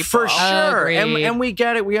many people. For sure. Agreed. And we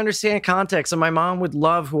get it. We understand context. And my mom would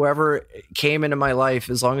love whoever came into my life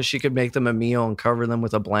as long as she could make them a meal and cover them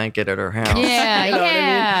with a blanket at her house. Yeah, You know what I mean?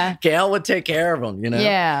 yeah. Gail would take care of them, you know?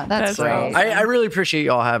 Yeah, that's So great. I really appreciate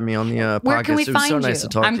y'all having me on the podcast. Where can we it was so find nice you?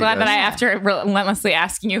 to talk I'm to glad you that I, guys. after relentlessly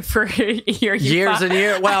asking you for Years and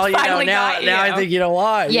years. Well, you know, finally now got I you. think you know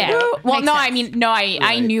why. you Yeah. know? Well, Makes no, sense. I mean, no, I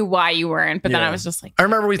Right. knew why you weren't, but then Yeah. I was just like, I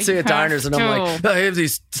remember we'd sit You at diners and I'm have like, I have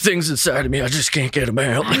these things inside of me. I just can't get them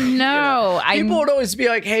out. no, People would always be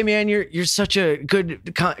like, hey, man, you're such a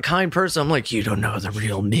good, kind person. I'm like, you don't know the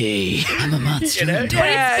real me. I'm a monster. But it's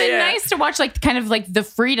been nice to watch, like, kind of like the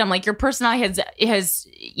freedom, like your personality has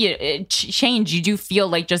changed. You do feel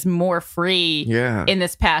like just more free Yeah. in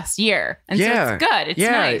this past year. And so Yeah. it's good. It's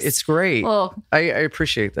yeah, nice. it's great. Well, I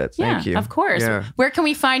appreciate that. Thank you. Of course. Yeah. Where can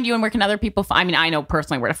we find you and where can other people I mean, I know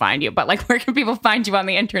personally where to find you, but like where can people find you on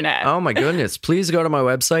the internet? Oh my goodness. Please go to my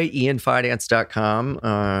website, ianfidance.com.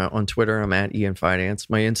 On Twitter, I'm at ianfidance.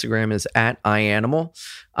 My Instagram is at ianimal,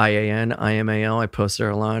 IANIMAL. I post there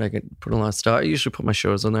a lot. I can put a lot of stuff. I usually put my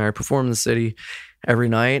shows on there. I perform in the city every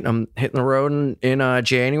night. I'm hitting the road in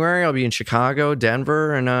January. I'll be in Chicago,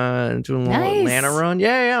 Denver, and doing a little Nice. Atlanta run.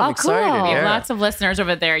 Yeah, I'm Oh, excited. cool. Yeah. Lots of listeners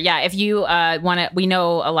over there. Yeah, if you want to, we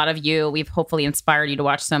know a lot of you. We've hopefully inspired you to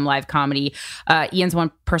watch some live comedy. Ian's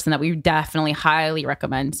one person that we definitely highly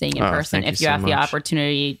recommend seeing in person thank if you you so have the much.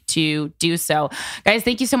 opportunity to do so. Guys,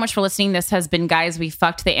 thank you so much for listening. This has been Guys We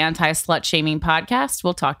Fucked, the Anti-Slut Shaming Podcast.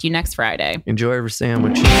 We'll talk to you next Friday. Enjoy every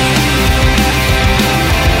sandwich.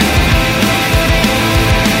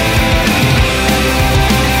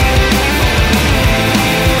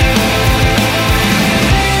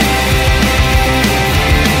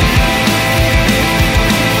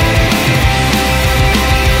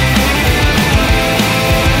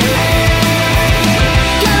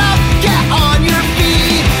 Get up, get on your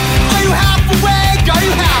feet. Are you half awake? Are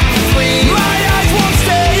you half asleep? My eyes won't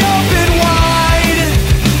stay open wide.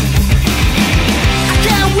 I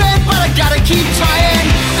can't wait, but I gotta keep trying.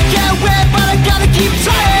 I can't wait, but I gotta keep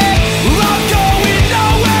trying. I'm going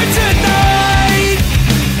nowhere tonight.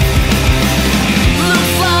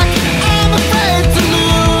 Looks like I'm afraid to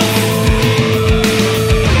lose.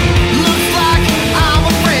 Looks like I'm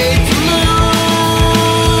afraid to lose.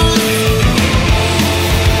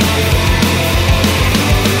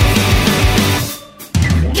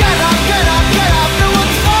 Get up, get up, get up, no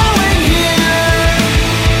one's falling here.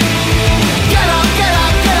 Get up, get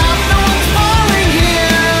up, get up, no one's falling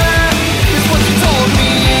here. Is what you told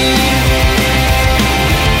me.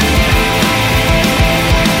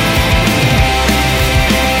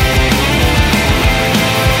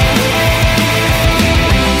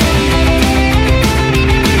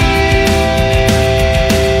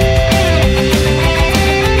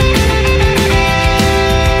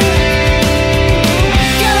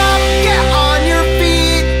 Get up, get on your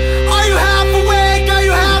feet. Are you half awake? Are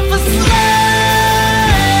you half asleep?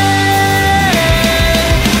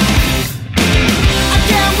 I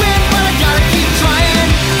can't win, but I gotta keep trying.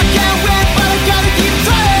 I can't win, but I gotta keep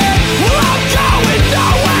trying. I'm going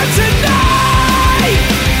nowhere tonight.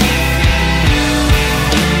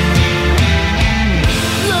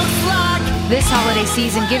 Looks like This holiday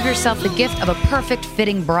season, give yourself the gift of a perfect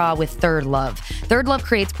fitting bra with Third Love. Third Love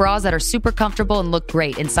creates bras that are super comfortable and look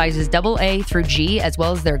great in sizes AA through G, as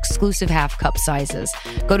well as their exclusive half cup sizes.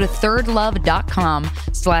 Go to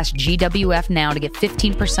thirdlove.com/GWF now to get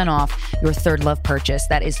 15% off your Third Love purchase.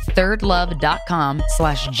 That is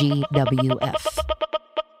thirdlove.com/GWF.